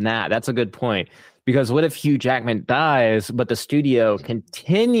further than that. That's a good point. Because what if Hugh Jackman dies, but the studio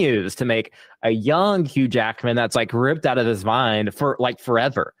continues to make a young Hugh Jackman that's like ripped out of his mind for like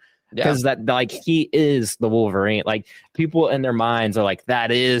forever? Because that, like, he is the Wolverine. Like, people in their minds are like, that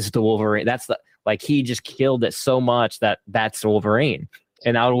is the Wolverine. That's like, he just killed it so much that's Wolverine,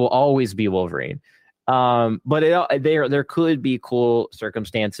 and I will always be Wolverine. But there could be cool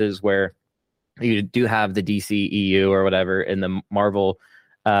circumstances where you do have the DCEU or whatever in the Marvel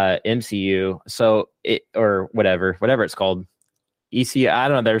MCU. So it or whatever it's called. ECU. I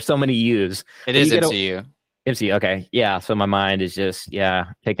don't know. There's so many U's. It But is you get MCU. MCU. Okay. Yeah. So my mind is just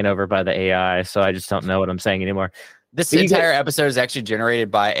taken over by the AI. So I just don't know what I'm saying anymore. This But entire episode is actually generated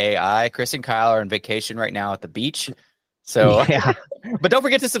by AI. Chris and Kyle are on vacation right now at the beach. So, yeah. But don't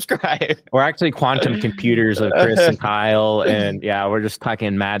forget to subscribe. We're actually quantum computers of Chris and Kyle, and we're just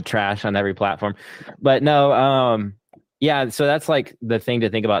talking mad trash on every platform. But no, so that's like the thing to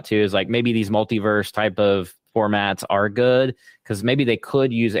think about too, is like maybe these multiverse type of formats are good because maybe they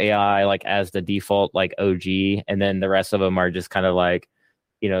could use AI like as the default like OG, and then the rest of them are just kind of like,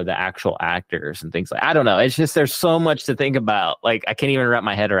 the actual actors and things like. I don't know. It's just there's so much to think about. Like I can't even wrap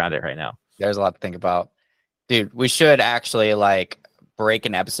my head around it right now. There's a lot to think about. Dude, we should actually like break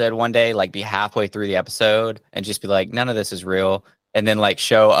an episode one day, like be halfway through the episode and just be like, none of this is real, and then like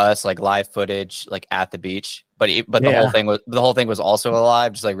show us like live footage like at the beach. But the whole thing was also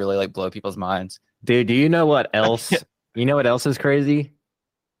alive, just like really like blow people's minds. Dude, do you know what else? You know what else is crazy?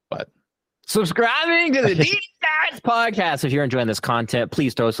 What? Subscribing to the Deep Dives podcast. If you're enjoying this content,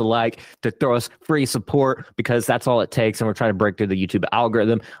 please throw us a like to throw us free support because that's all it takes. And we're trying to break through the YouTube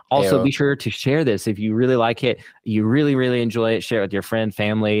algorithm. Also, be sure to share this if you really like it. You really, really enjoy it. Share it with your friend,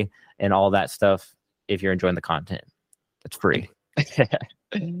 family, and all that stuff if you're enjoying the content. It's free.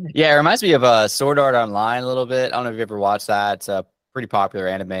 Yeah, it reminds me of Sword Art Online a little bit. I don't know if you ever watched that. It's a pretty popular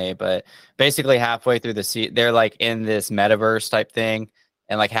anime, but basically halfway through they're like in this metaverse type thing.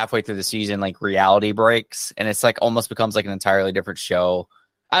 And like halfway through the season, like reality breaks and it's like almost becomes like an entirely different show.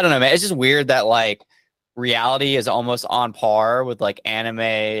 I don't know, man. It's just weird that like reality is almost on par with like anime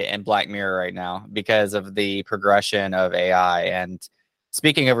and Black Mirror right now because of the progression of AI. And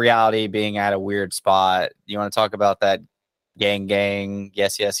speaking of reality being at a weird spot, you want to talk about that gang,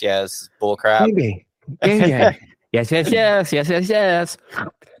 yes, bull crap? Gang. Yes. Ice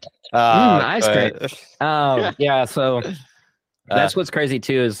cream. So that's what's crazy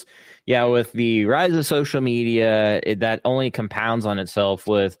too is with the rise of social media, that only compounds on itself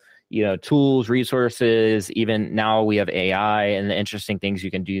with tools, resources. Even now we have AI and the interesting things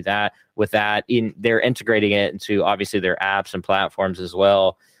you can do that with that. They're integrating it into obviously their apps and platforms as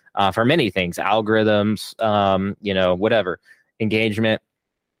well for many things, algorithms, whatever, engagement.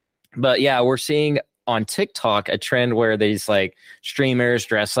 But we're seeing on TikTok a trend where these like streamers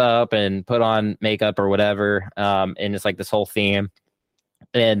dress up and put on makeup or whatever, and it's like this whole theme,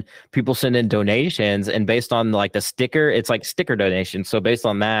 and people send in donations, and based on like the sticker, it's like sticker donations. So based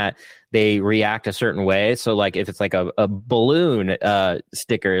on that, they react a certain way. So like if it's like a balloon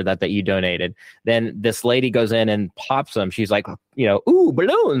sticker that you donated, then this lady goes in and pops them. She's like, ooh,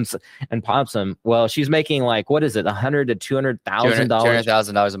 balloons, and pops them. Well, she's making like, what is it, $100,000 to $200,000?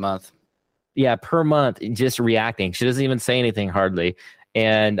 $200,000 a month. Yeah, per month, just reacting. She doesn't even say anything hardly.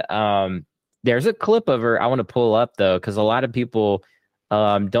 And there's a clip of her I want to pull up though, because a lot of people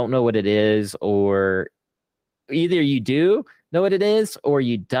don't know what it is, or either you do know what it is or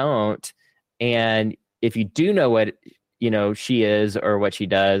you don't. And if you do know what she is or what she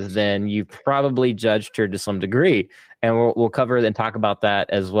does, then you probably judged her to some degree. And we'll cover and talk about that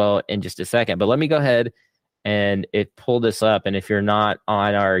as well in just a second. But let me go ahead and pull this up. And if you're not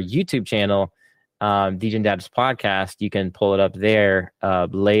on our YouTube channel, DJ and Dad's podcast, you can pull it up there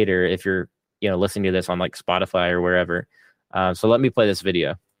later if you're listening to this on like Spotify or wherever. So let me play this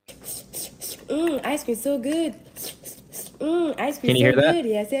video. Ice cream so good. Ice cream can you hear so that? Good.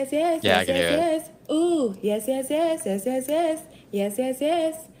 Yes. Yeah, I can hear it. Ooh, yes.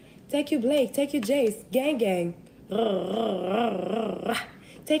 Yes. Take you Blake, take you Jace, gang.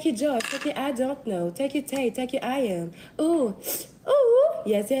 Take you George, take you I don't know, take you Tay, take you I am. Ooh,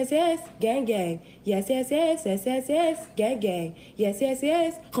 yes, gang. Yes, gang.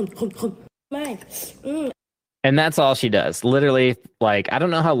 Yes. Mike. And that's all she does. Literally, like, I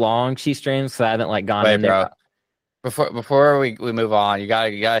don't know how long she streams, because I haven't like gone in there. Before we move on, you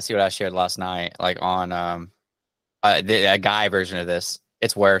gotta see what I shared last night, like on a guy version of this.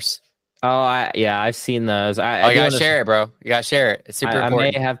 It's worse. Oh, I've seen those. You gotta share it, bro. You gotta share it. It's super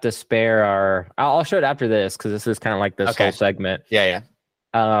important. I may have to spare I'll show it after this, because this is kind of like this whole segment. Yeah.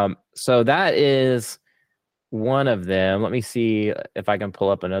 So that is one of them. Let me see if I can pull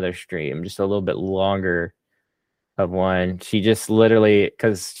up another stream, just a little bit longer of one. She just literally,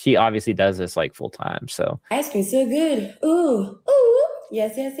 because she obviously does this like full time. So ice cream so good. Ooh,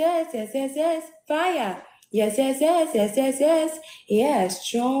 yes. Fire. Yes. Yeah,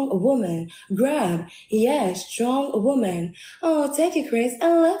 strong woman. Grab. Yeah, strong woman. Oh, thank you, Chris.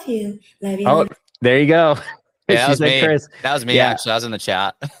 I love you. Oh, There you go. Yeah, that She was said me. Chris. That was me, Yeah. actually. I was in the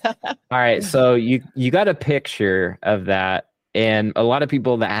chat. All right. So you got a picture of that, and a lot of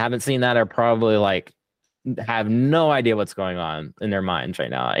people that haven't seen that are probably like have no idea what's going on in their minds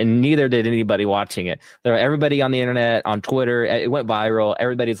right now, and neither did anybody watching it. Everybody on the internet, on Twitter, it went viral.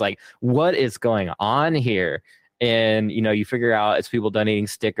 Everybody's like, "What is going on here?" And you figure out it's people donating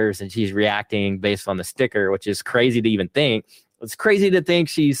stickers, and she's reacting based on the sticker, which is crazy to even think. It's crazy to think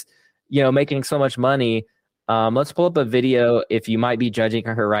she's making so much money. Let's pull up a video. If you might be judging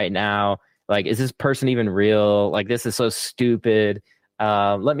her right now, like, is this person even real? Like, this is so stupid.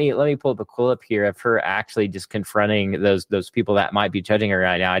 Let me pull up a clip here of her actually just confronting those people that might be judging her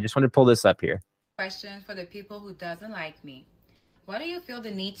right now. I just want to pull this up here. Question for the people who doesn't like me. Why do you feel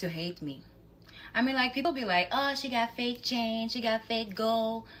the need to hate me? I mean, like, people be like, oh, she got fake change, she got fake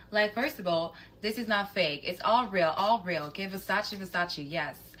gold. Like, first of all, this is not fake. It's all real, okay? Versace,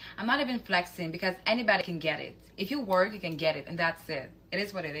 yes. I'm not even flexing because anybody can get it. If you work, you can get it, and that's it. It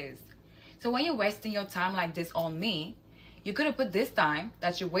is what it is. So when you're wasting your time like this on me, you could have put this time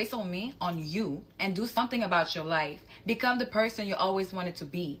that you waste on me on you and do something about your life. Become the person you always wanted to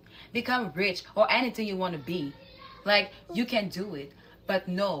be. Become rich or anything you want to be. Like, you can do it. But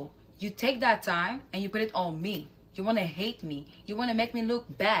no, you take that time and you put it on me. You want to hate me. You want to make me look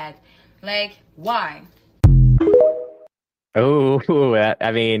bad. Like, why? Oh,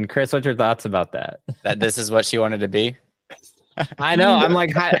 I mean, Chris, what's your thoughts about that? That this is what she wanted to be. I know. I'm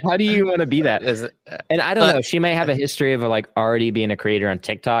like, how do you want to be that? And I don't know. She may have a history of like already being a creator on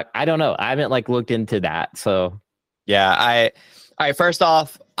TikTok. I don't know. I haven't like looked into that. So yeah, first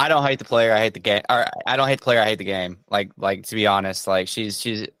off, I don't hate the player. I hate the game. Or I don't hate the player. I hate the game. Like to be honest, like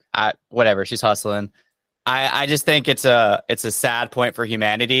she's whatever. She's hustling. I just think it's a sad point for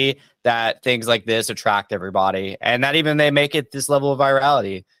humanity that things like this attract everybody, and that even they make it this level of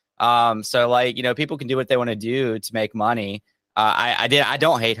virality. So like people can do what they want to do to make money. I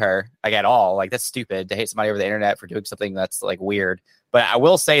don't hate her like at all. Like, that's stupid to hate somebody over the internet for doing something that's like weird. But I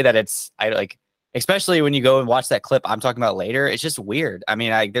will say that especially when you go and watch that clip I'm talking about later, it's just weird. I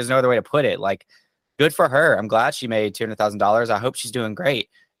mean, there's no other way to put it. Like, good for her. I'm glad she made $200,000. I hope she's doing great.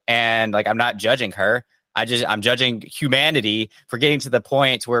 And like, I'm not judging her. I'm judging humanity for getting to the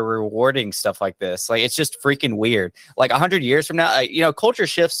point where we're rewarding stuff like this. Like, it's just freaking weird. Like 100 years from now, culture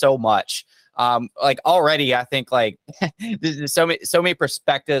shifts so much. Like already, I think like so many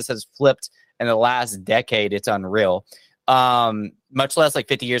perspectives has flipped in the last decade. It's unreal. Much less like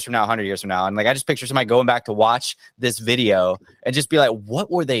 50 years from now, 100 years from now. And like, I just picture somebody going back to watch this video and just be like,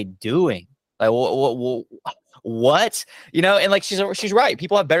 what were they doing? Like, what? And like, she's right.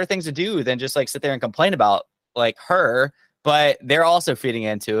 People have better things to do than just like sit there and complain about like her, but they're also feeding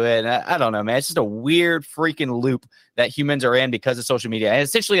into it. And I don't know, man. It's just a weird freaking loop that humans are in because of social media. And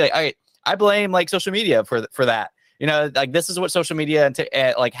essentially, like, I blame like social media for that. Like, this is what social media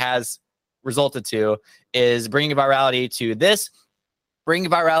like has resulted to, is bringing virality to this.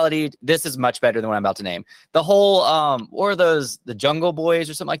 Bringing virality. This is much better than what I'm about to name. The whole or those the Jungle Boys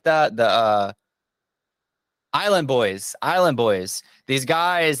or something like that. The Island Boys. These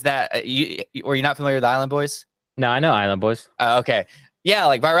guys that were you not familiar with Island Boys? no, I know Island Boys. Okay, yeah,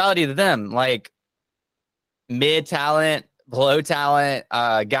 like virality to them, like mid talent, below talent,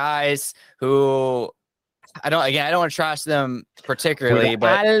 guys who I don't want to trash them particularly,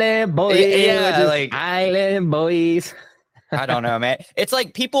 but Island Boys, yeah, like Island Boys. I don't know, man. It's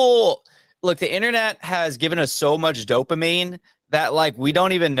like people look. The internet has given us so much dopamine that like we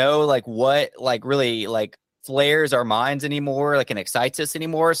don't even know like what like really like flares our minds anymore, like, and excites us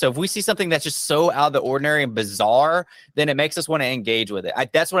anymore. So if we see something that's just so out of the ordinary and bizarre, then it makes us want to engage with it.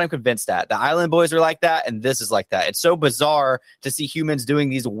 That's what I'm convinced at. The Island Boys are like that, and this is like that. It's so bizarre to see humans doing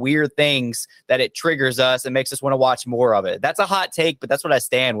these weird things that it triggers us and makes us want to watch more of it. That's a hot take, but that's what I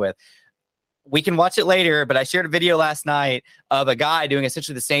stand with. We can watch it later, but I shared a video last night of a guy doing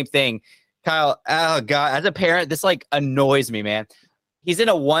essentially the same thing. Kyle, oh God, as a parent, this like annoys me, man. He's in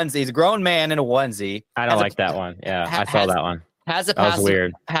a onesie. He's a grown man in a onesie. I don't like that one. Yeah, I saw that one. That was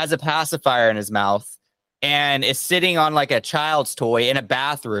weird. Has a pacifier in his mouth and is sitting on like a child's toy in a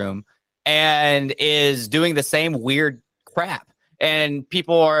bathroom and is doing the same weird crap. And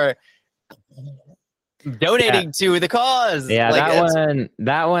people are donating to the cause. Yeah, like,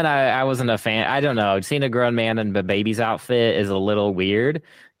 that one I wasn't a fan. I don't know. Seeing a grown man in a baby's outfit is a little weird.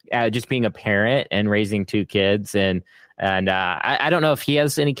 Just being a parent and raising two kids and I don't know if he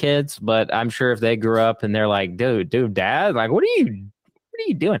has any kids, but I'm sure if they grew up and they're like, dude, dad, like, what are you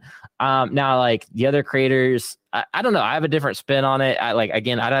doing? Now, like the other creators, I don't know. I have a different spin on it. I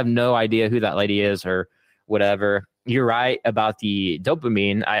have no idea who that lady is or whatever. you're right about the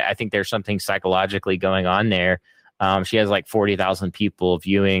dopamine. I think there's something psychologically going on there. She has like 40,000 people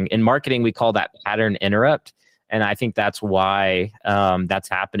viewing. In marketing, we call that pattern interrupt. And I think that's why that's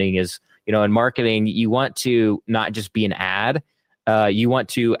happening is, in marketing, you want to not just be an ad. You want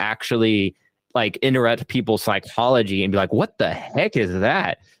to actually like interrupt people's psychology and be like, what the heck is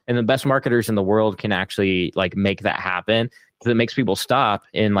that? And the best marketers in the world can actually like make that happen because it makes people stop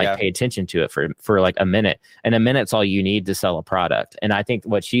and like pay attention to it for like a minute. And a minute's all you need to sell a product. And I think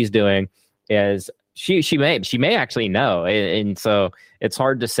what she's doing is she may actually know. And so it's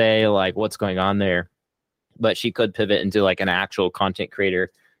hard to say like what's going on there, but she could pivot into like an actual content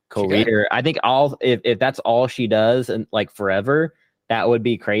creator career. I think if that's all she does and like forever, that would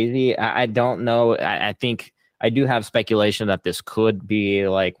be crazy. I don't know. I think I do have speculation that this could be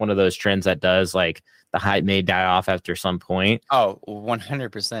like one of those trends that does like the hype may die off after some point. Oh,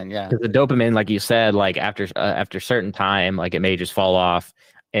 100%. Yeah. Because the dopamine, like you said, like after certain time, like it may just fall off.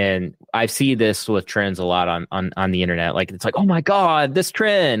 And I see this with trends a lot on the internet. Like it's like, oh my God, this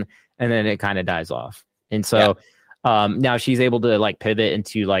trend. And then it kind of dies off. And so now she's able to like pivot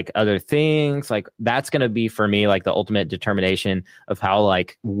into like other things. Like that's going to be for me, like the ultimate determination of how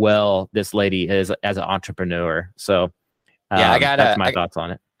like well this lady is as an entrepreneur. So that's my thoughts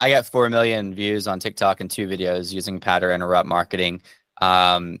on it. I got 4 million views on TikTok and 2 videos using pattern interrupt marketing.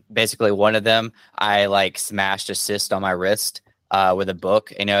 Basically one of them, I like smashed a cyst on my wrist with a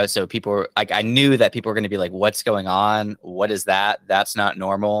book, so people were like, I knew that people were going to be like, what's going on? What is that? That's not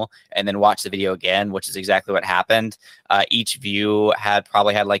normal. And then watch the video again, which is exactly what happened. Each view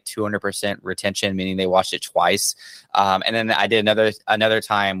probably had like 200% retention, meaning they watched it twice. And then I did another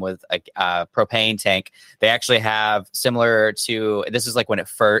time with a propane tank. They actually have similar to, this is like when it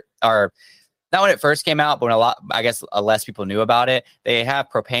first, or not when it first came out, but when less people knew about it, they have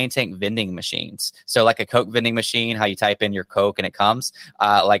propane tank vending machines. So like a Coke vending machine, how you type in your Coke and it comes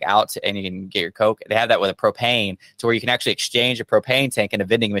and you can get your Coke. They have that with a propane to where you can actually exchange a propane tank in a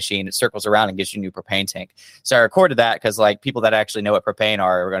vending machine. It circles around and gives you a new propane tank. So I recorded that because like people that actually know what propane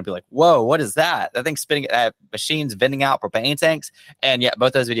are going to be like, whoa, what is that? That thing's spinning, machine's vending out propane tanks. And yeah,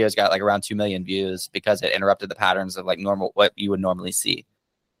 both those videos got like around 2 million views because it interrupted the patterns of like what you would normally see.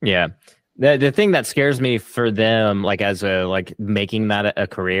 Yeah. The thing that scares me for them, like as a like making that a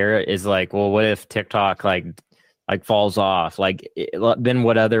career, is like, well, what if TikTok like falls off? Like, then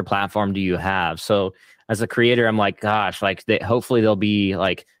what other platform do you have? So as a creator, I'm like, gosh, like hopefully they'll be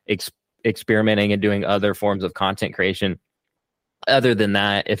like experimenting and doing other forms of content creation. Other than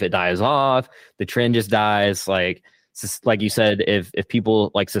that, if it dies off, the trend just dies. Like you said, if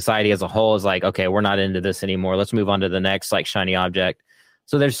people like society as a whole is like, okay, we're not into this anymore, let's move on to the next like shiny object.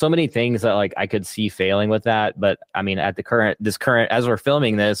 So there's so many things that like I could see failing with that. But I mean, at this current, as we're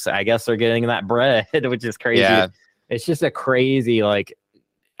filming this, I guess they're getting that bread, which is crazy. Yeah. It's just a crazy, like,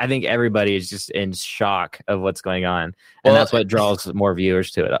 I think everybody is just in shock of what's going on. And that's what draws more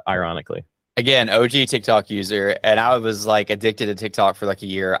viewers to it, ironically. Again, OG TikTok user, and I was like addicted to TikTok for like a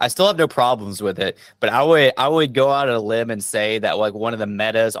year. I still have no problems with it, but I would go out on a limb and say that like one of the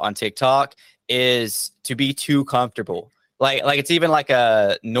metas on TikTok is to be too comfortable. Like it's even like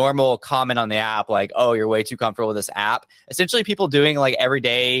a normal comment on the app, like, oh, you're way too comfortable with this app. Essentially, people doing like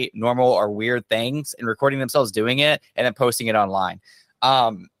everyday, normal or weird things and recording themselves doing it and then posting it online.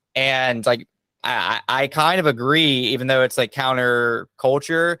 And like, I kind of agree, even though it's like counter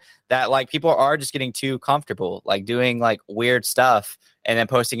culture, that like people are just getting too comfortable, like doing like weird stuff and then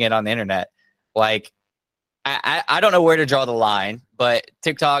posting it on the internet. Like, I don't know where to draw the line, but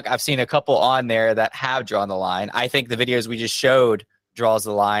TikTok, I've seen a couple on there that have drawn the line. I think the videos we just showed draws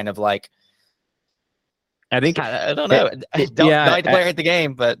the line of like, I think I don't know. Don't like to play hate the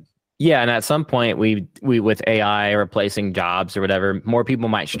game, but yeah. And at some point we with AI replacing jobs or whatever, more people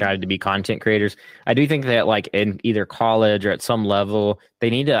might strive to be content creators. I do think that like in either college or at some level, they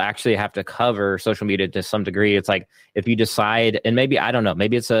need to actually have to cover social media to some degree. It's like, if you decide, and maybe, I don't know,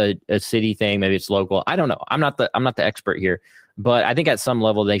 maybe it's a city thing, maybe it's local. I don't know. I'm not the expert here, but I think at some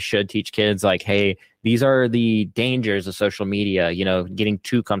level they should teach kids like, hey, these are the dangers of social media, getting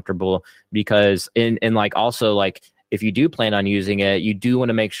too comfortable, because in like also like, if you do plan on using it, you do want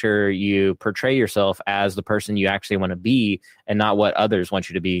to make sure you portray yourself as the person you actually want to be and not what others want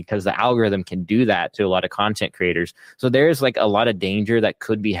you to be, because the algorithm can do that to a lot of content creators. So there's like a lot of danger that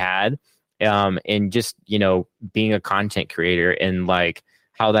could be had in just, being a content creator and like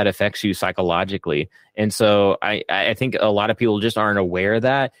how that affects you psychologically. And so I think a lot of people just aren't aware of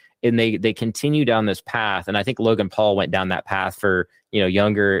that. And they continue down this path. And I think Logan Paul went down that path for,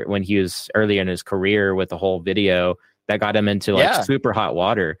 younger, when he was early in his career with the whole video that got him into like super hot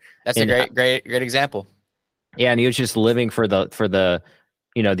water. That's a great example. Yeah, and he was just living for the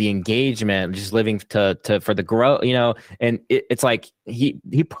the engagement, just living to for the growth, and it's like he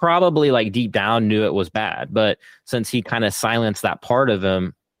probably like deep down knew it was bad, but since he kind of silenced that part of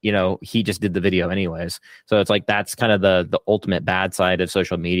him, he just did the video anyways. So it's like that's kind of the ultimate bad side of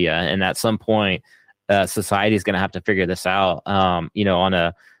social media, and at some point, society is going to have to figure this out. On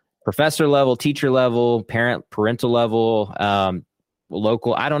a professor level, teacher level, parental level,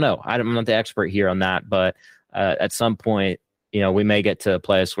 local. I don't know. I'm not the expert here on that, but at some point, we may get to a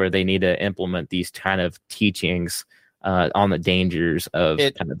place where they need to implement these kind of teachings on the dangers of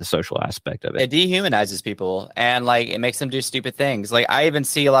kind of the social aspect of it. It dehumanizes people, and like it makes them do stupid things. Like I even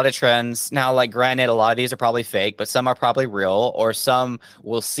see a lot of trends now. Like granted, a lot of these are probably fake, but some are probably real, or some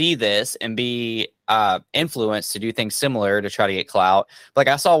will see this and be influenced to do things similar to try to get clout. Like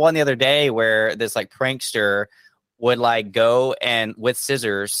I saw one the other day where this like prankster would like go and with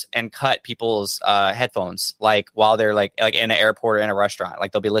scissors and cut people's headphones, like while they're like in an airport or in a restaurant.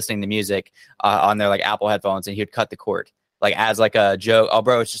 Like they'll be listening to music on their like Apple headphones, and he would cut the cord like as like a joke. Oh,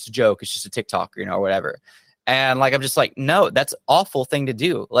 bro, it's just a joke. It's just a TikTok, or whatever. And like I'm just like, no, that's awful thing to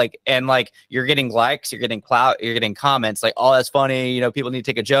do. Like, and like you're getting likes, you're getting clout, you're getting comments like, oh, that's funny. People need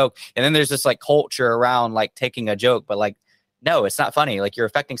to take a joke. And then there's this like culture around like taking a joke, but like, no, it's not funny. Like you're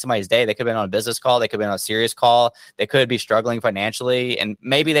affecting somebody's day. They could have been on a business call. They could have been on a serious call. They could be struggling financially, and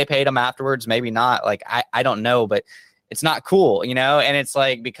maybe they paid them afterwards. Maybe not. Like, I don't know, but it's not cool, And it's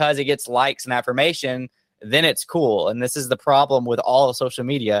like, because it gets likes and affirmation, then it's cool. And this is the problem with all of social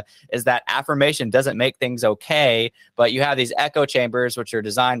media, is that affirmation doesn't make things okay, but you have these echo chambers, which are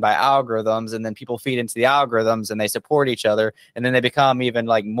designed by algorithms, and then people feed into the algorithms and they support each other. And then they become even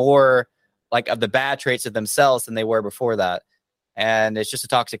like more like of the bad traits of themselves than they were before that. And it's just a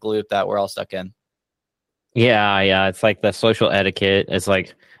toxic loop that we're all stuck in. Yeah. It's like the social etiquette. It's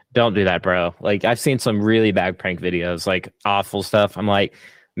like, don't do that, bro. Like I've seen some really bad prank videos, like awful stuff. I'm like,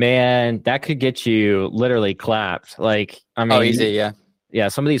 man, that could get you literally clapped. Like, I mean, easy, yeah. Yeah,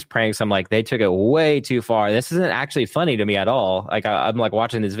 some of these pranks, I'm like, they took it way too far. This isn't actually funny to me at all. Like, I'm like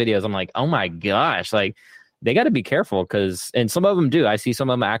watching these videos. I'm like, oh my gosh, like they got to be careful and some of them do. I see some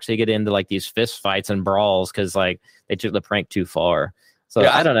of them actually get into like these fist fights and brawls because like they took the prank too far. So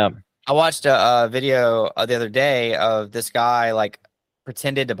yeah, I don't know. I watched a video the other day of this guy like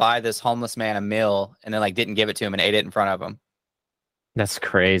pretended to buy this homeless man a meal and then like didn't give it to him and ate it in front of him. That's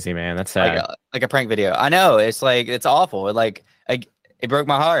crazy, man. That's sad. Like a prank video. I know, it's like, it's awful. It broke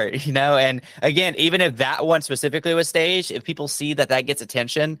my heart, And again, even if that one specifically was staged, if people see that gets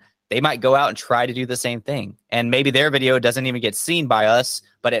attention, they might go out and try to do the same thing. And maybe their video doesn't even get seen by us,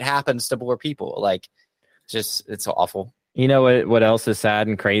 but it happens to more people. Like, it's awful. You know what else is sad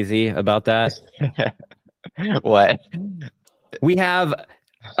and crazy about that? What? We have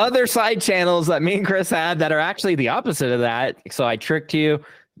other side channels that me and Chris had that are actually the opposite of that. So I tricked you.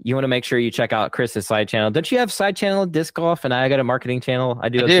 You want to make sure you check out Chris's side channel. Don't you have side channel Disc Golf, and I got a marketing channel? I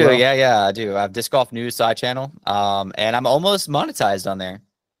do. Well. Yeah, I do. I have Disc Golf News side channel. And I'm almost monetized on there.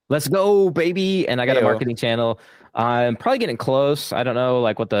 Let's go, baby. And I got a marketing channel. I'm probably getting close. I don't know,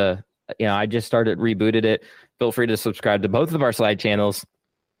 like what I just rebooted it. Feel free to subscribe to both of our side channels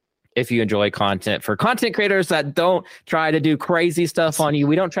if you enjoy content. For content creators that don't try to do crazy stuff on you,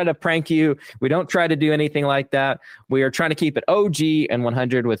 we don't try to prank you. We don't try to do anything like that. We are trying to keep it OG and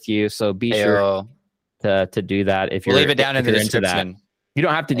 100 with you. So be sure to do that. If you're leave it down in the description. You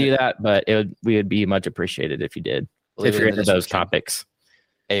don't have to do that, but we would be much appreciated if you did. If you're into those topics.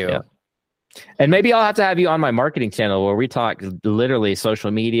 Yeah. And maybe I'll have to have you on my marketing channel where we talk literally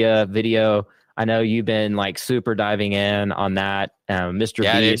social media, video. I know you've been like super diving in on that, Mr.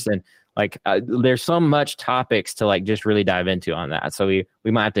 Beast, and like there's so much topics to like just really dive into on that. So we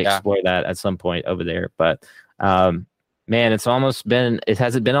might have to explore that at some point over there. But man, has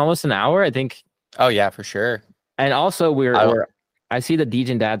it been almost an hour? I think. Oh yeah, for sure. And also I see the Deej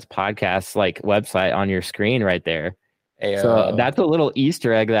and Dad's podcast like website on your screen right there. So that's a little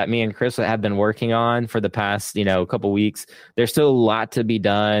Easter egg that me and Chris have been working on for the past, couple weeks. There's still a lot to be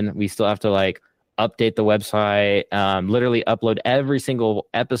done. We still have to like update the website, literally upload every single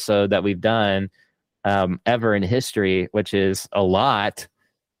episode that we've done ever in history, which is a lot.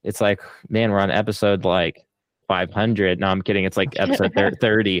 It's like, man, we're on episode like 500. No, I'm kidding. It's like episode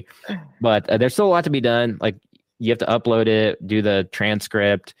 30. But there's still a lot to be done. Like you have to upload it, do the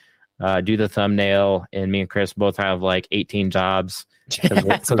transcript, do the thumbnail, and me and Chris both have like 18 jobs.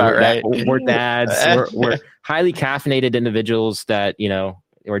 That's about right. We're dads. We're highly caffeinated individuals that,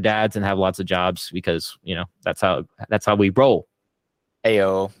 we're dads and have lots of jobs because, that's how we roll.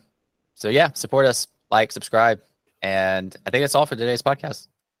 Ayo. So yeah, support us, like, subscribe. And I think that's all for today's podcast.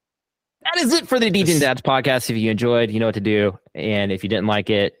 that is it for the DJ and Dads podcast. If you enjoyed, you know what to do. And if you didn't like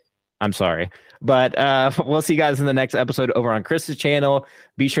it, I'm sorry. But we'll see you guys in the next episode over on Chris's channel.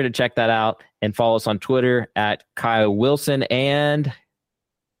 Be sure to check that out and follow us on Twitter at Kyle Wilson. And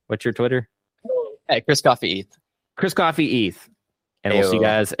what's your Twitter? Hey, Chris Coffee ETH. Chris Coffee ETH. And we'll see you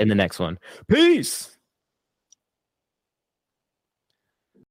guys in the next one. Peace.